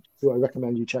Bristol band, who I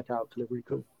recommend you check out because they're really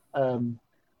cool.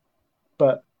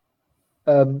 But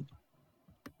um,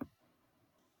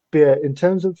 but yeah, in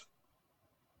terms of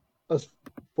us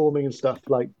forming and stuff,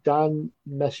 like Dan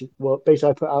messaged, well, basically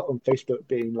I put out on Facebook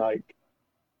being like,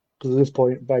 because at this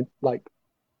point, like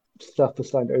stuff was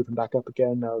starting to open back up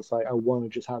again. I was like, I want to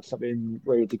just have something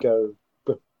ready to go,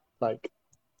 but like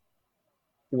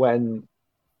when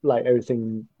like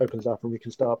everything opens up and we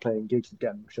can start playing gigs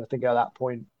again, which I think at that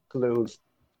point, because it was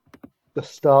the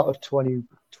start of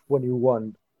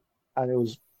 2021, and it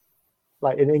was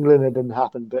like in England it didn't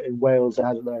happen, but in Wales they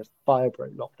had their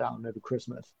firebreak lockdown over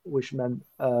Christmas, which meant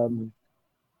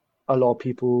a lot of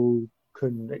people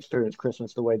couldn't experience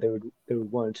Christmas the way they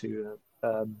would want to.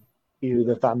 Either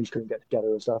their families couldn't get together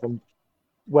and stuff. And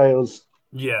Wales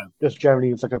Yeah. just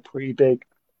generally is like a pretty big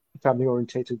family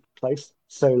orientated place.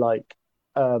 So like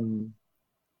um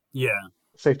Yeah.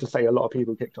 safe to say a lot of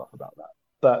people kicked off about that.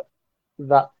 But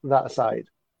that aside,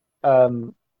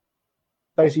 um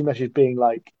basically message being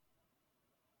like,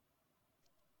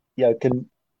 yeah, can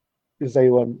does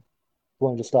anyone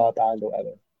want to start a band or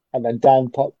whatever? And then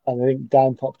I think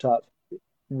Dan popped up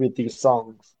with these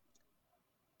songs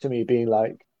to me being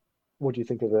like, what do you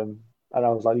think of them? And I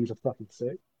was like, these are fucking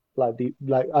sick. Like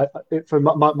from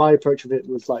my approach of it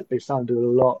was like they sounded a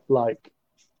lot like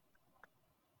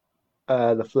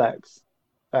the Flex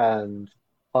and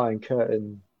Iron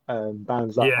Curtain,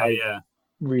 bands that Yeah. I Yeah.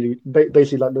 really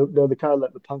basically like the kind of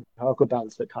like the punk hardcore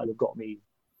bands that kind of got me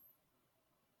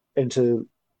into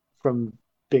from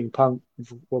being punk,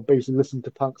 or basically listening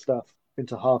to punk stuff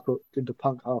into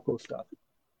punk hardcore stuff,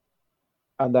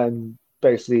 and then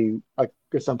basically at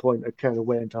some point I kind of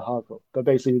went into hardcore. But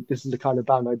basically, this is the kind of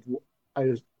band I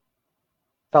just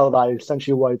felt that I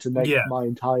essentially wanted to make Yeah. my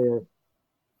entire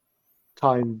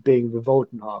time being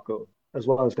revolting hardcore as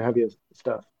well as the heavier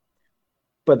stuff.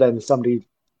 But then somebody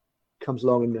comes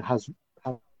along and has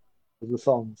the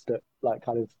songs that like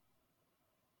kind of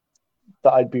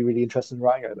that I'd be really interested in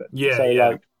writing over. Yeah. So Yeah.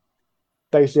 like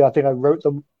basically, I think I wrote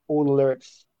them all the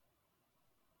lyrics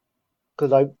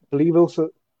because I believe also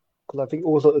because I think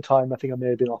also at the time I think I may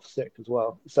have been off sick as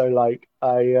well. So like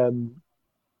I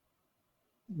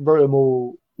wrote them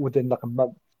all within like a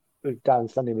month of Dan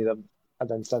sending me them, and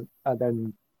then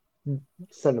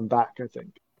sent them back, I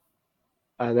think.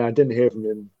 And then I didn't hear from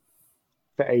him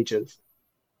for ages.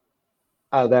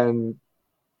 And then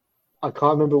I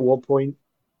can't remember at what point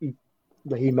he,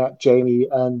 that he met Jamie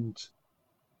and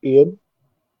Ian,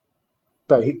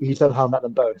 but he somehow met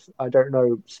them both. I don't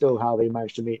know still how they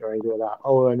managed to meet or anything like that.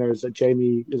 All I know is that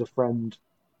Jamie is a friend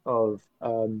of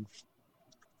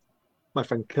my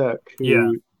friend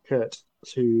Yeah. Kurt,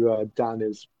 who Dan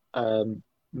is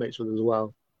mates with as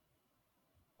well.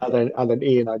 And then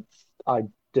Ian, I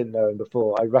didn't know him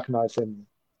before. I recognized him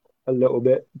a little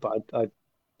bit, but I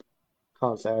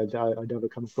can't say I never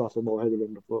come across him or heard of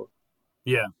him before.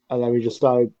 Yeah. And then we just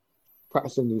started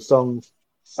practicing these songs,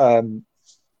 um,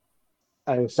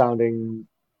 and it was sounding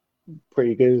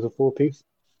pretty good as a four piece.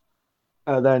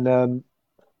 And then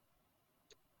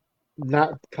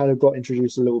that kind of got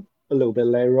introduced a little bit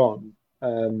later on,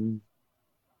 um,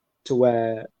 to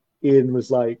where Ian was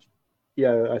like,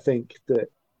 "Yo, I think it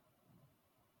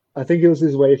was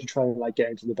his way to try and like get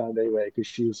into the band anyway, because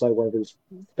she was like one of his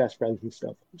best friends and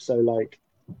stuff. So like,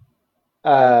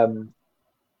 um,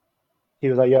 he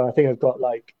was like, "Yo, I think I've got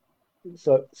like,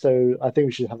 so I think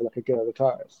we should have like a girl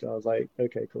guitarist." And I was like,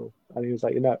 "Okay, cool." And he was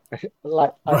like,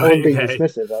 like I wasn't Right. being Okay.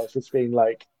 dismissive. I was just being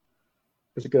like,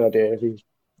 "It's a good idea if you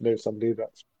know somebody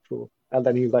that's cool." And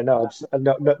then he was like, "No,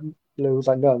 he was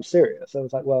like, "No, I'm serious." I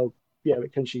was like, "Well, yeah,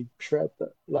 but can she shred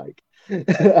that?" Like,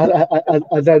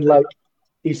 and then like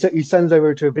he sends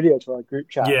over to a video to our group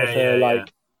chat Yeah. of her Yeah. Yeah.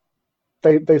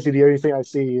 like basically the only thing I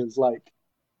see is like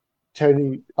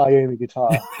Tony Iommi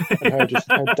guitar and her just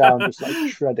head down, just like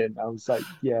shredding. I was like,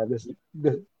 yeah, this is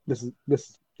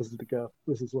the girl.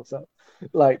 This is what's up.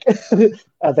 Like,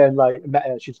 and then like met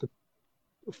her. She's the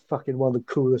fucking one of the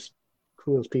coolest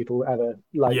people ever.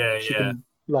 Like, Yeah. she Yeah. can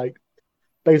like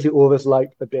basically all of us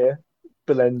like a beer,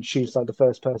 but then she's like the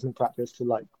first person in practice to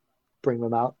like bring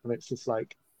them out, and it's just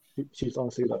like she's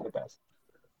honestly like the best.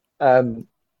 Um,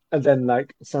 and then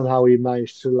like somehow we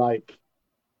managed to like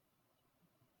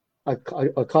I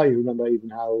can't even remember even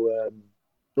how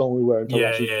long we were until we Yeah.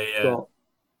 actually Yeah. Yeah. got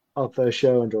our first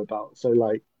show under our belt. So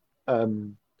like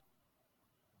um,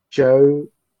 Joe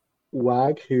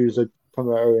Wag, who's a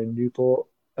promoter in Newport,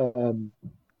 um,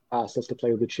 asked us to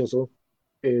play with the Chisel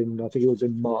in I think it was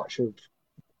in March of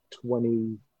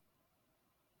 20.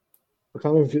 I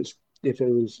can't remember if it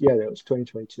was yeah, it was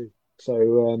 2022.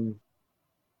 So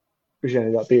which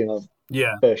ended up being our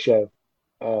Yeah. first show.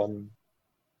 Um,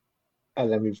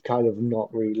 and then we've kind of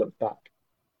not really looked back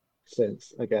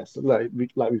since, I guess.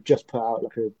 We've just put out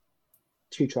like a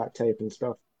two-track tape and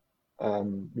stuff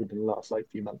within the last like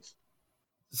few months.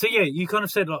 So yeah, you kind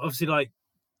of said like obviously like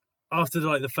after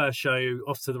like the first show,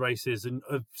 off to the races, and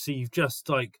obviously you've just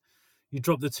like you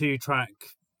dropped the 2-track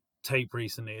tape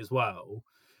recently as well.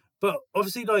 But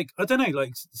obviously, like I don't know,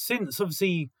 like since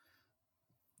obviously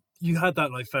you had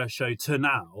that like first show to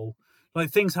now, like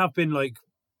things have been like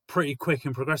pretty quick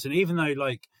and progressing, even though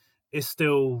like it's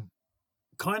still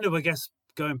kind of, I guess,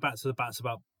 going back to the Bats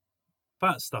About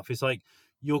Bats stuff, it's like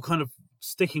you're kind of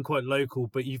sticking quite local,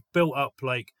 but you've built up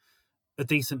like a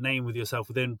decent name with yourself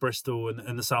within Bristol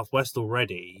and the Southwest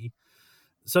already.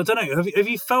 So I don't know. Have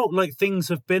you felt like things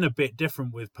have been a bit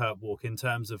different with Perp Walk in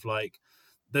terms of like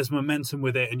there's momentum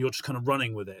with it and you're just kind of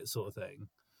running with it, sort of thing?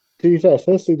 To be fair,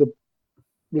 firstly,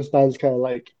 this band's kind of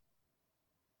like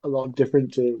a lot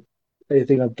different to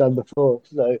anything I've done before.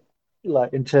 So,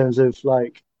 like in terms of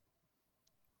like,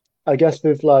 I guess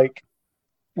with like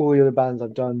all the other bands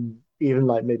I've done, even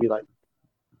like maybe like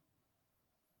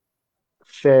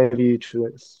Fairview to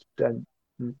an extent,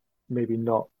 maybe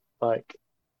not. Like,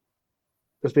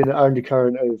 there's been an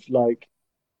undercurrent of like,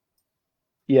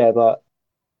 yeah, but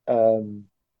um,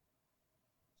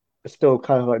 it's still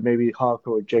kind of like maybe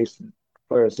hardcore adjacent.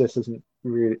 Whereas this isn't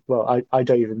really. Well, I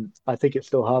don't even. I think it's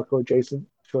still hardcore adjacent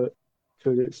to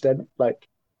an extent. Like,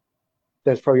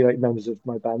 there's probably like members of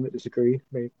my band that disagree,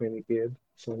 mainly Ian.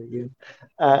 Sorry, Ian.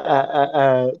 Uh, uh, uh,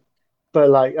 uh, but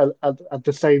like at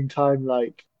the same time,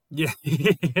 like Yeah,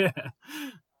 yeah,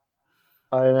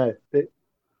 I don't know.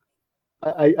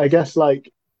 I guess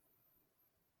like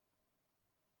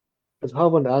it's a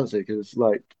hard one to answer because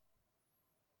like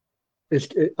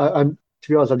I'm to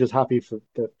be honest, I'm just happy for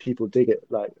that people dig it.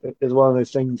 Like it's one of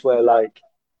those things where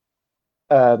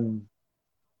um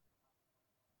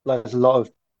like there's a lot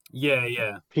of yeah,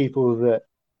 yeah, people that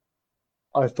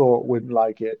I thought wouldn't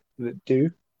like it that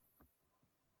do,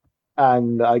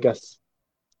 and I guess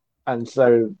and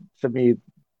so for me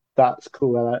that's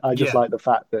cool, and I just yeah, like the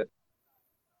fact that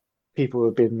people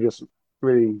have been just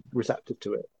really receptive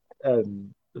to it.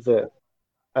 That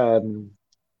um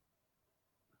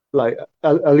like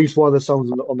at least one of the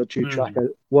songs on the two track, mm,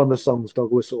 one of the songs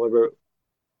Dog Whistle I wrote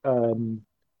um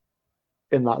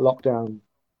in that lockdown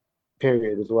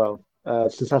period as well.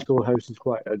 Successful Host is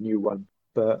quite a new one,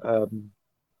 but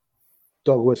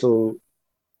Dog Whistle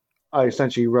I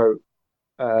essentially wrote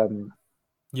um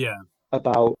yeah,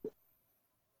 about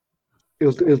it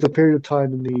was the period of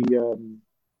time in the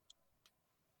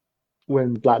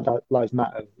when Black Lives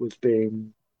Matter was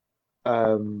being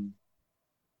um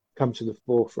come to the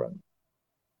forefront,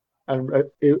 and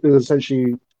it was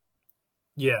essentially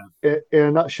yeah, in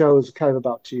a nutshell, it was kind of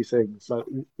about two things. Like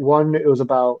one, it was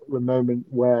about the moment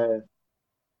where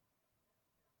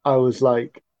I was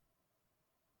like,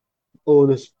 all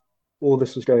this, all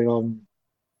this was going on,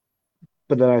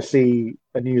 but then I see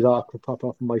a news article pop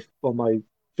up on my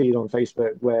feed on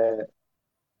Facebook where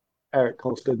Eric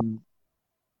Colston,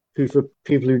 who for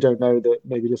people who don't know that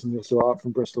maybe listen to this who aren't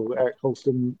from Bristol, Eric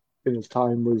Colston in his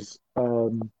time was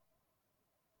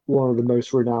one of the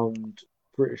most renowned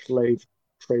British slave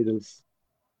traders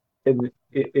in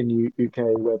UK,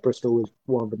 where Bristol was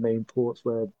one of the main ports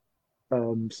where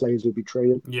slaves would be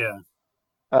traded. yeah,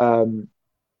 Um,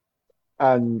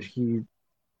 and he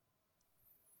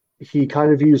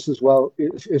kind of used as well.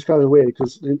 It's kind of weird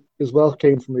because his wealth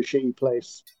came from a shitty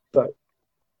place, but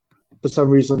for some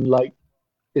reason, like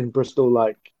in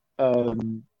Bristol,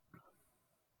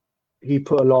 he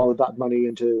put a lot of that money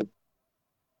into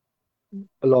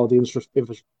a lot of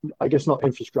the I guess not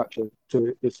infrastructure to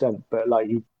an extent, but like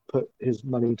he put his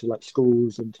money into like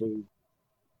schools, into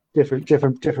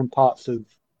different parts of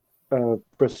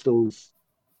Bristol's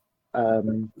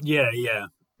um, yeah, yeah,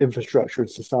 infrastructure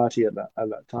and society at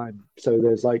that time. So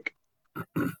there's like,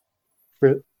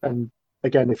 and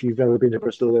again, if you've ever been to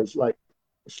Bristol, there's like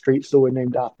streets that were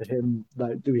named after him.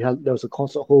 Like there was a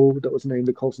concert hall that was named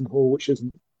the Colson Hall, which is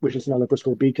now the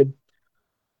Bristol Beacon,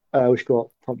 which got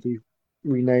promptly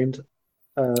renamed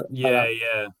yeah,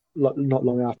 yeah, not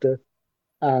long after.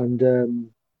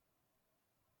 And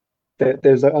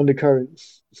there's like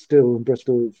undercurrents still in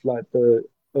Bristol of like the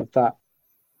of that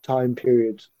time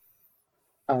period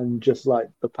and just like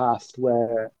the past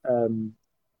where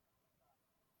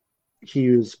he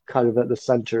was kind of at the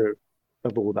center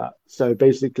of all that. So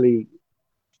basically,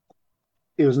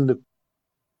 it was in the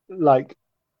like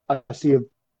I see a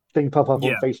thing pop up on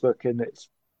yeah, Facebook, and it's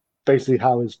basically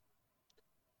how his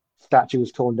statue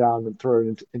was torn down and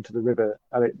thrown into the river,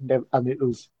 and it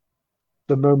was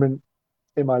the moment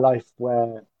in my life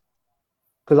where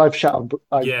because I've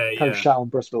yeah, kind of yeah, shat on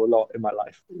Bristol a lot in my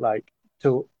life, like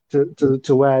to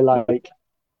where like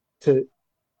to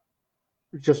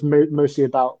just mostly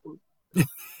about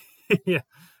yeah,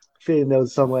 feeling there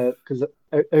was somewhere because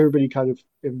everybody kind of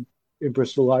in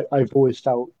Bristol, I've always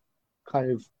felt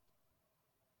kind of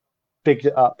bigged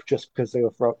it up just because they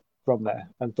were from there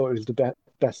and thought it was the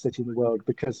best city in the world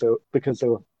because they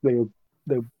were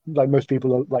like most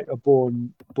people are like are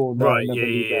born there and right, yeah, never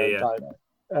leave yeah, there yeah, and yeah, die there.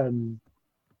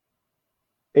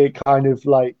 It kind of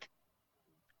like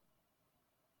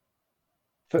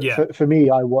Yeah. For me,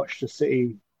 I watched a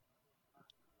city,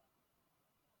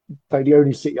 like the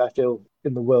only city I feel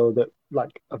in the world that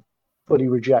like fully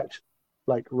reject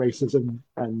like racism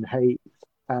and hate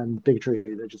and bigotry.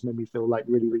 That just made me feel like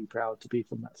really, really proud to be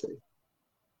from that city.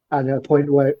 And at a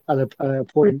point where, at a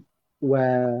point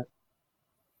where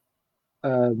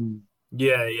um,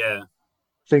 Yeah. Yeah.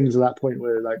 things at that point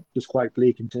were like just quite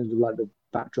bleak in terms of like the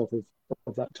backdrop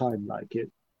of that time. Like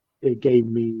it gave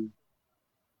me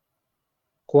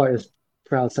quite a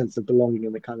proud sense of belonging,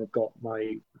 and it kind of got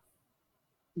me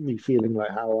feeling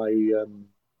like how I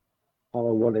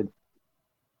wanted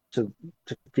to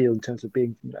feel in terms of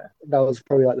being from there. That was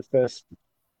probably like the first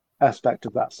aspect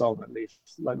of that song, at least.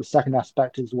 Like the second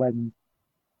aspect is when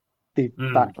the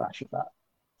Mm. backlash of that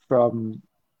from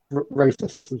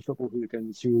racists and football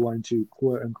hooligans who want to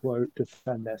quote unquote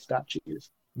defend their statues.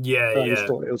 Yeah. And I just Yeah.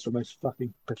 thought it was the most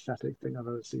fucking pathetic thing I've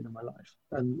ever seen in my life.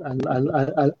 And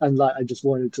like I just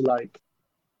wanted to like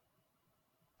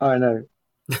I don't know,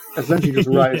 essentially just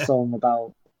write a Yeah. song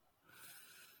about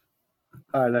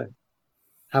I don't know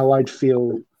how I'd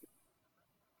feel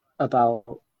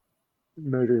about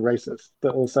murdering racists,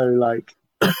 but also like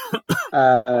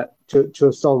to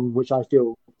a song which I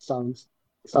feel sounds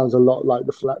a lot like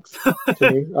the Flex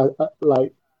to me.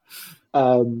 Like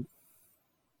um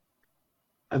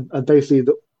and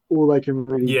basically all I can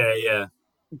really Yeah. Yeah.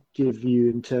 give you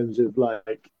in terms of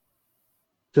like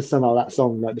to sum up that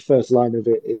song, like the first line of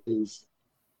it is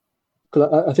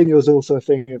because I think it was also a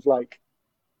thing of like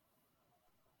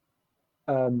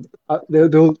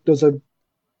there's a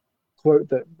quote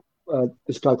that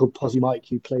this guy called Posy Mike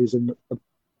who plays in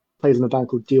a band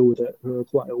called Deal With It, who are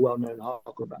quite a well-known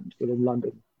hardcore band within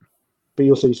London. But he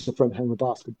also used to front Home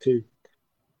Bastard too.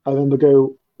 I remember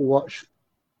go watch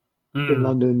in Mm.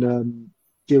 London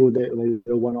Deal With It when they did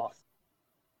a one-off,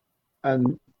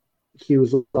 and he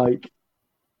was like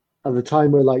at the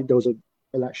time where like there was an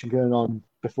election going on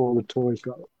before the Tories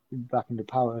got back into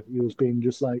power, he was being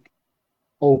just like,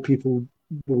 "Old people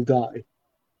will die.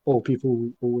 Old people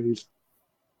will always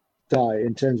die."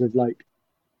 In terms of like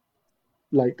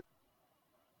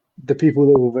the people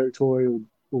that will vote Tory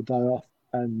will die off,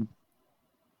 and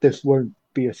this won't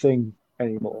be a thing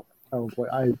anymore. At one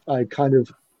point, I kind of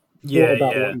thought Yeah.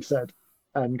 about what Yeah. he said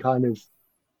and kind of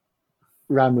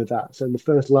ran with that. So the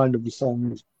first line of the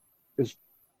song is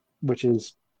which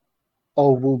is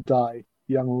 "Old will die,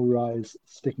 young will rise,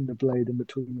 sticking the blade in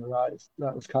between your eyes."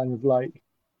 That was kind of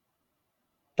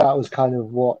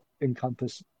what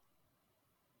encompassed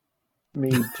me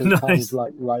to kind of Nice.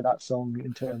 like write that song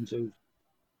in terms of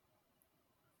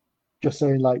just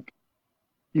saying like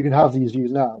you can have these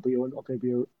views now, but you're not going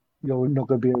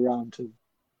to be around to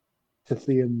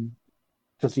see them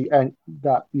to see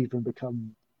that even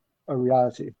become a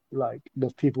reality. Like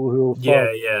there's people who are far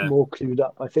Yeah. Yeah. more clued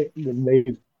up, I think, than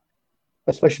me,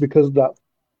 especially because of that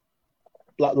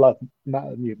Black Lives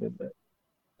Matter movement. That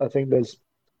I think there's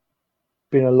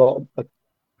been a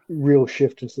real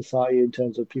shift in society in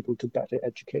terms of people to better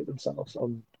educate themselves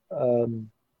um,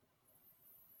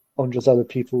 on just other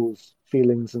people's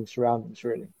feelings and surroundings.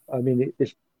 Really, I mean,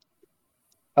 it's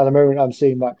at the moment I'm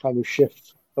seeing that kind of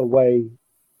shift away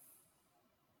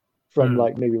from Mm.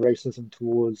 like maybe racism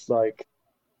towards like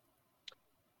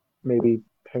maybe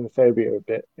homophobia a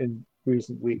bit in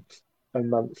recent weeks and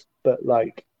months. But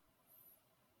like,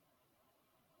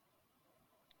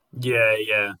 Yeah.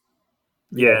 Yeah.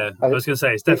 yeah, Yeah. I was gonna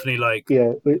say it's it, definitely like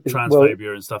yeah, well,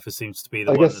 transphobia and stuff. It seems to be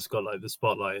the I one guess that's got like the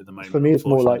spotlight at the for moment, me, it's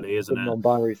more like unfortunately, the isn't it?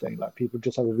 non-binary thing. Like people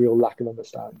just have a real lack of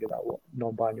understanding about what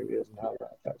non-binary is and how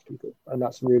that affects people, and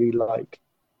that's really like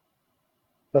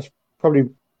that's probably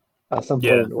at some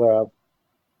Yeah. point where I'll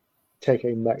take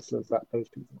aim next at those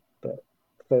people.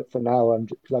 But for now,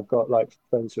 because I've got like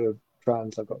friends who are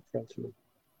trans, I've got friends who are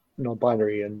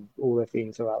non-binary, and all their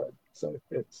feelings are valid. So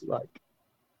it's like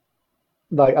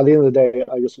at the end of the day,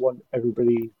 I just want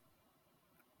everybody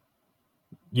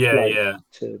Yeah. like Yeah.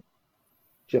 to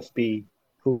just be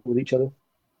cool with each other.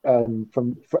 And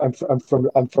from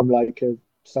like a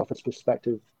selfish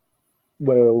perspective,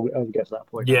 we'll only get to that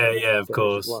point Yeah. anyway. Yeah. Of So it's just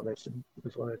course. one of those things.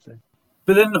 It's one of those things.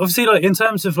 But then obviously, like in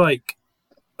terms of like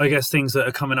I guess things that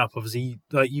are coming up. Obviously,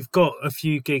 like you've got a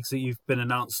few gigs that you've been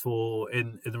announced for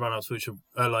in the run-ups, which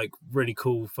are like really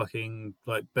cool, fucking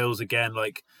like bills again,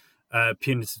 like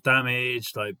punitive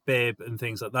damage, like bib and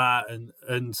things like that, and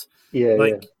Yeah, yeah,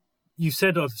 like you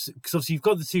said, because obviously you've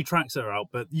got the two tracks that are out,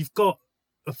 but you've got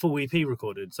a full EP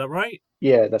recorded. Is that right?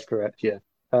 yeah. That's correct. Yeah,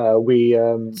 we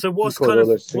So recorded all those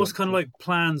what's things. kind of like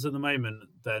plans at the moment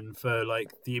then for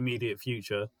like the immediate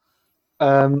future?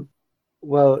 Um,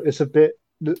 well, it's a bit.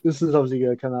 This is obviously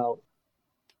going to come out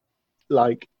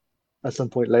like at some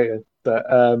point later. But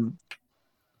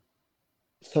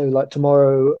so like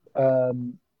tomorrow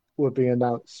will be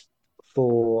announced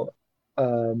for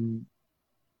um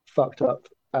Fucked Up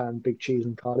and Big Cheese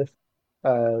in Cardiff.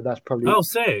 That's probably Oh,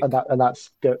 sick.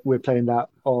 we're playing that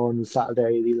on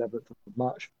Saturday, the 11th of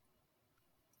March,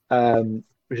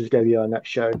 which is going to be our next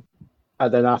show.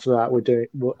 And then after that,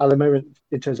 well, at the moment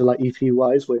in terms of like EP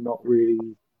wise, we're not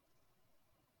really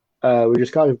we're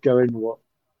just kind of going what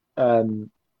um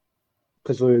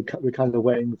because we're kind of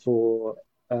waiting for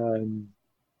um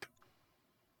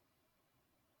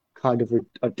kind of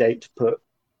a date to put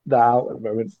that out at the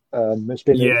moment.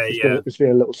 Yeah, yeah. It's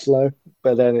been a little slow,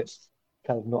 but then it's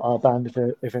kind of not our band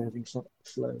if anything's not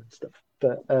slow and stuff.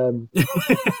 But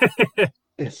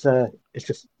it's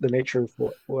just the nature of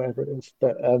whatever it is.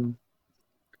 But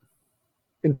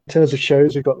in terms of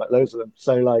shows, we've got like loads of them.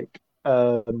 So like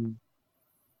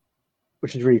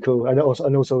which is really cool, and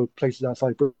also places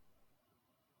outside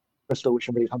Bristol, which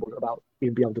I'm really humbled about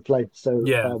being able to play.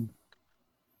 Yeah.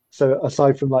 So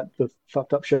aside from like the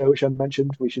Fucked Up show, which I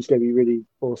mentioned, which is going to be really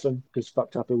awesome because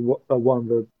Fucked Up are one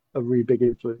of a really big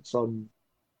influence on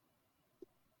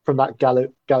from that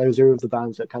Gallows era of the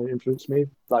bands that kind of influenced me.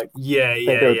 Like Yeah, they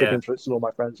yeah, were a big yeah. influence on all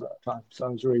my friends at that time. So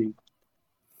I'm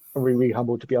really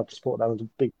humbled to be able to support them as a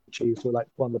big cheese. Who are like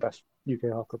one of the best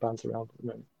UK hardcore bands around at the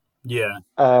moment. Yeah.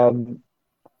 Um,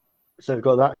 so we've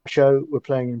got that show. We're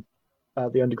playing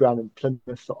the Underground in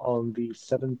Plymouth on the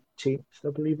 17th, I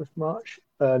believe, of March,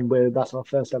 and that's our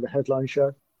first ever headline show.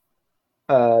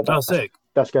 Uh, Oh, that's sick.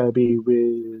 that's going to be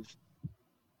with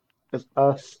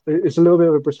us. It's a little bit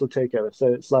of a Bristol takeover, so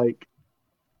it's like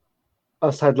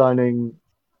us headlining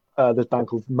this band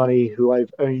called Money, who I've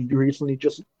only recently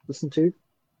just listened to.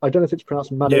 I don't know if it's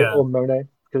pronounced Money Yeah. or Monet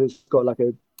because it's got like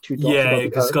a two dots Yeah, above the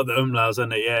because it's O. got the umlauts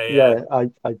on it. Yeah, yeah.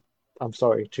 Yeah, I'm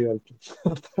sorry to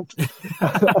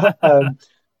um,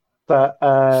 but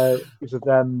it's with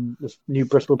them this new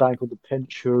Bristol band called The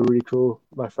Pinch, who are really cool.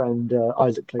 My friend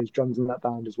Isaac plays drums in that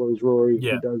band as well as Rory,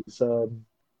 Yeah.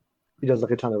 he does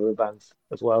like a ton of other bands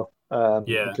as well,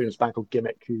 Yeah. including this band called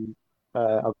Gimmick, who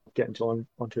I'll get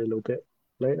onto a little bit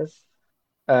later.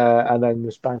 And then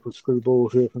this band called Screwball,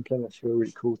 who are from Plymouth, who are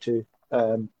really cool too.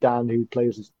 Dan, who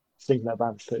sings in that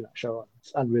band, put that show on,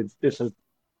 and it's a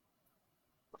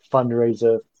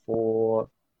fundraiser for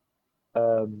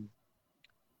um,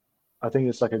 I think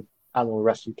it's like an animal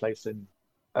rescue place in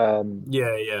um,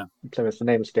 Yeah, yeah. Plymouth. The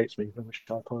name escapes me, which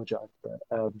I apologize. But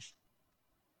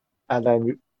and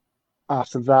then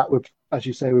after that, as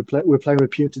you say, we're playing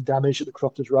with Punitive Damage at the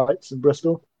Crofters Rights in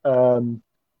Bristol on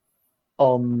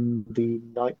the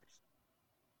 9th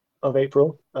of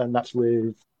April, and that's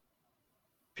with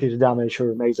Punitive Damage, who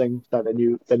are amazing. That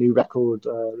their new record,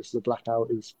 This is a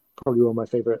Blackout, is probably one of my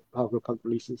favorite hardcore punk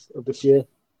releases of this year.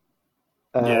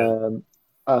 Yeah. Um,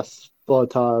 Us,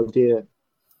 Volatile Deer,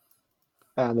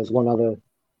 and there's one other.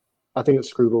 I think it's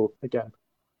Screwball again.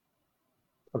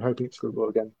 I'm hoping it's Screwball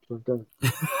again. I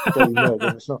don't know,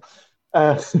 but it's not.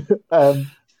 Uh, um,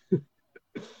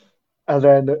 and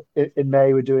then in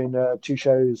May we're doing two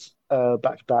shows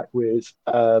back to back with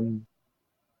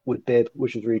Bib,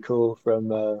 which is really cool from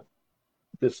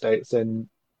the States in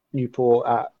Newport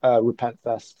at Repent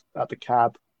Fest at the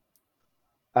Cab,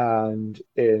 and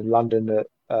in London at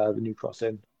the New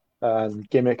Crossing. And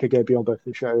Gimmick are going to be on both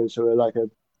the shows, who are like a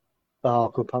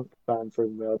hardcore punk band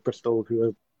from Bristol, who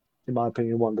are, in my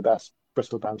opinion, one of the best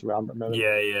Bristol bands around at the moment.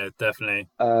 Yeah, yeah, definitely.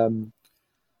 Um,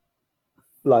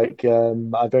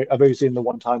 I've only seen them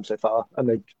one time so far, and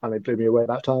they blew me away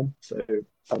that time. So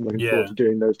I'm looking forward Yeah. to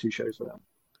doing those two shows with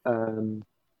them.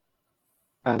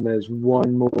 And there's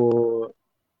one more.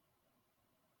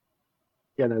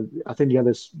 I think the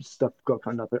other stuff got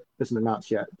kind of isn't announced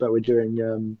yet, but we're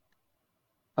doing.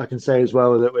 I can say as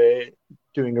well that we're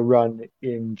doing a run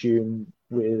in June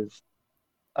with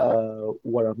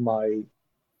one of my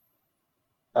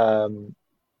um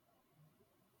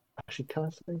actually can I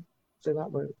say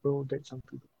that we're all date some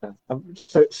people. Yeah.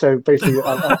 So basically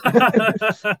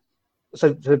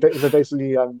so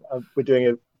basically we're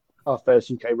doing our first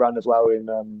UK run as well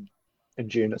in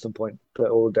June at some point,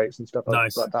 but all the dates and stuff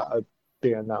Nice. like that are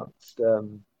being announced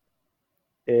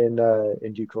in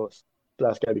due course. But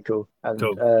that's going to be cool, and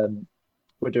Cool.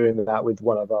 we're doing that with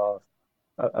one of our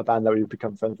a band that we've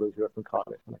become friends with who are from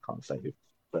Cardiff, and I can't say who,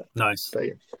 but Nice. but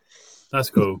yeah,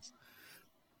 That's cool.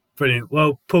 Brilliant.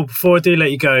 Well, Paul, before I do let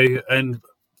you go, and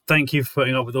thank you for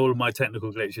putting up with all of my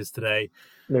technical glitches today.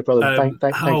 no problem.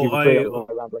 Thank How you for putting I, up with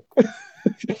my rambling.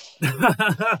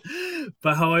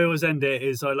 but how I always end it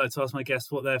is I like to ask my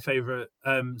guests what their favorite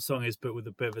song is, but with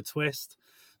a bit of a twist.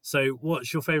 So,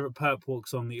 what's your favorite Perp Walk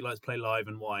song that you like to play live,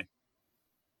 and why?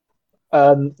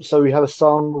 So we have a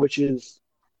song which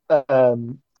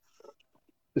um,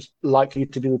 is likely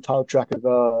to be the title track of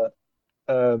our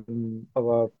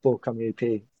forthcoming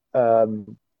EP.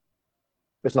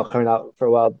 It's not coming out for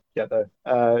a while yet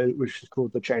though, which is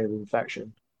called The Chain of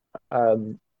Infection.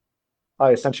 Um,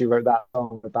 I essentially wrote that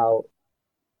song about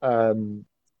um,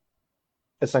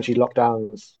 essentially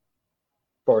lockdowns,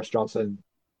 Boris Johnson,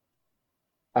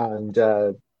 and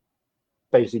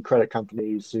basically credit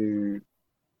companies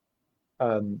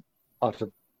um, are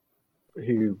to,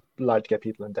 who like to get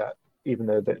people in debt, even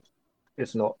though that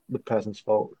it's not the person's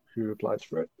fault who applies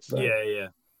for it. So Yeah,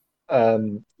 yeah.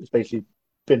 it's basically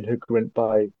been hoodwinked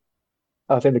by.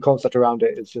 I think the concept around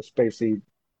it is just basically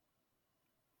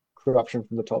corruption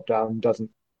from the top down doesn't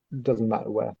matter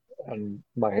where, and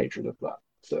my hatred of that.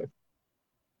 So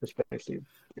it's basically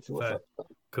what's Fair. up.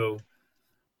 Cool.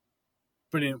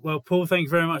 Brilliant. Well, Paul, thank you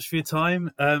very much for your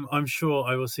time. I'm sure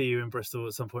I will see you in Bristol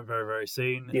at some point very, very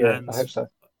soon. Yeah, And I hope so.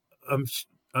 I'm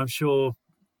I'm sure,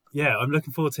 yeah, I'm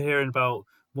looking forward to hearing about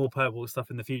more Purple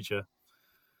stuff in the future.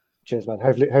 Cheers, man.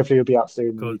 Hopefully you'll be out soon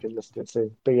and Cool. you can listen to it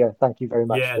soon. But yeah, thank you very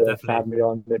much Yeah, for definitely. having me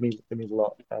on. It means a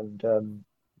lot. And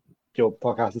your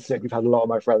podcast is sick. We've had a lot of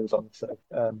my friends on, so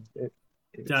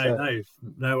it's No, no,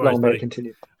 no worries, long may it buddy.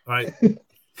 continue. All right.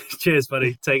 Cheers,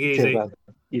 buddy. Take it Cheers, easy. man.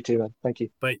 You too, man. Thank you.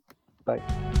 Bye. Bye.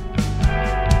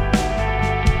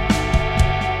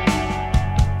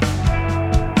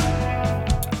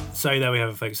 So there we have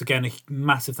it, folks. Again, a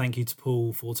massive thank you to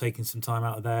Paul for taking some time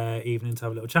out of their evening to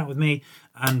have a little chat with me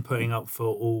and putting up for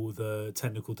all the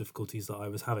technical difficulties that I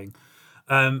was having.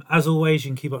 As always, you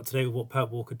can keep up to date with what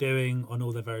Purple Walk are doing on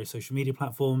all their various social media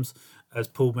platforms. As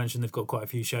Paul mentioned, they've got quite a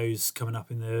few shows coming up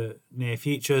in the near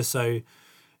future. So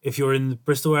if you're in the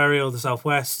Bristol area or the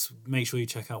Southwest, make sure you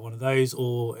check out one of those.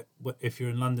 Or if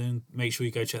you're in London, make sure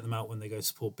you go check them out when they go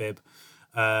support Bib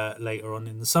later on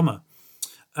in the summer.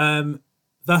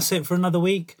 That's it for another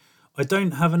week. I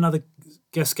don't have another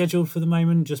guest scheduled for the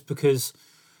moment just because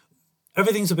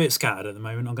everything's a bit scattered at the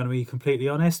moment. I'm going to be completely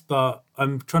honest, but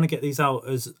I'm trying to get these out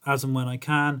as and when I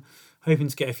can. Hoping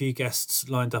to get a few guests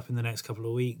lined up in the next couple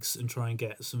of weeks and try and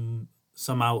get some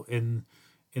out in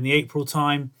the April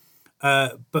time.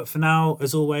 But for now,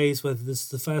 as always, whether this is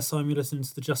the first time you're listening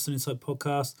to the Justin Insight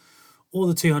podcast or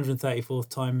the 234th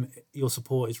time, your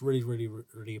support is really, really,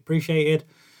 really appreciated.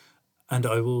 And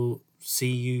I will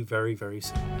see you very, very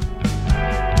soon.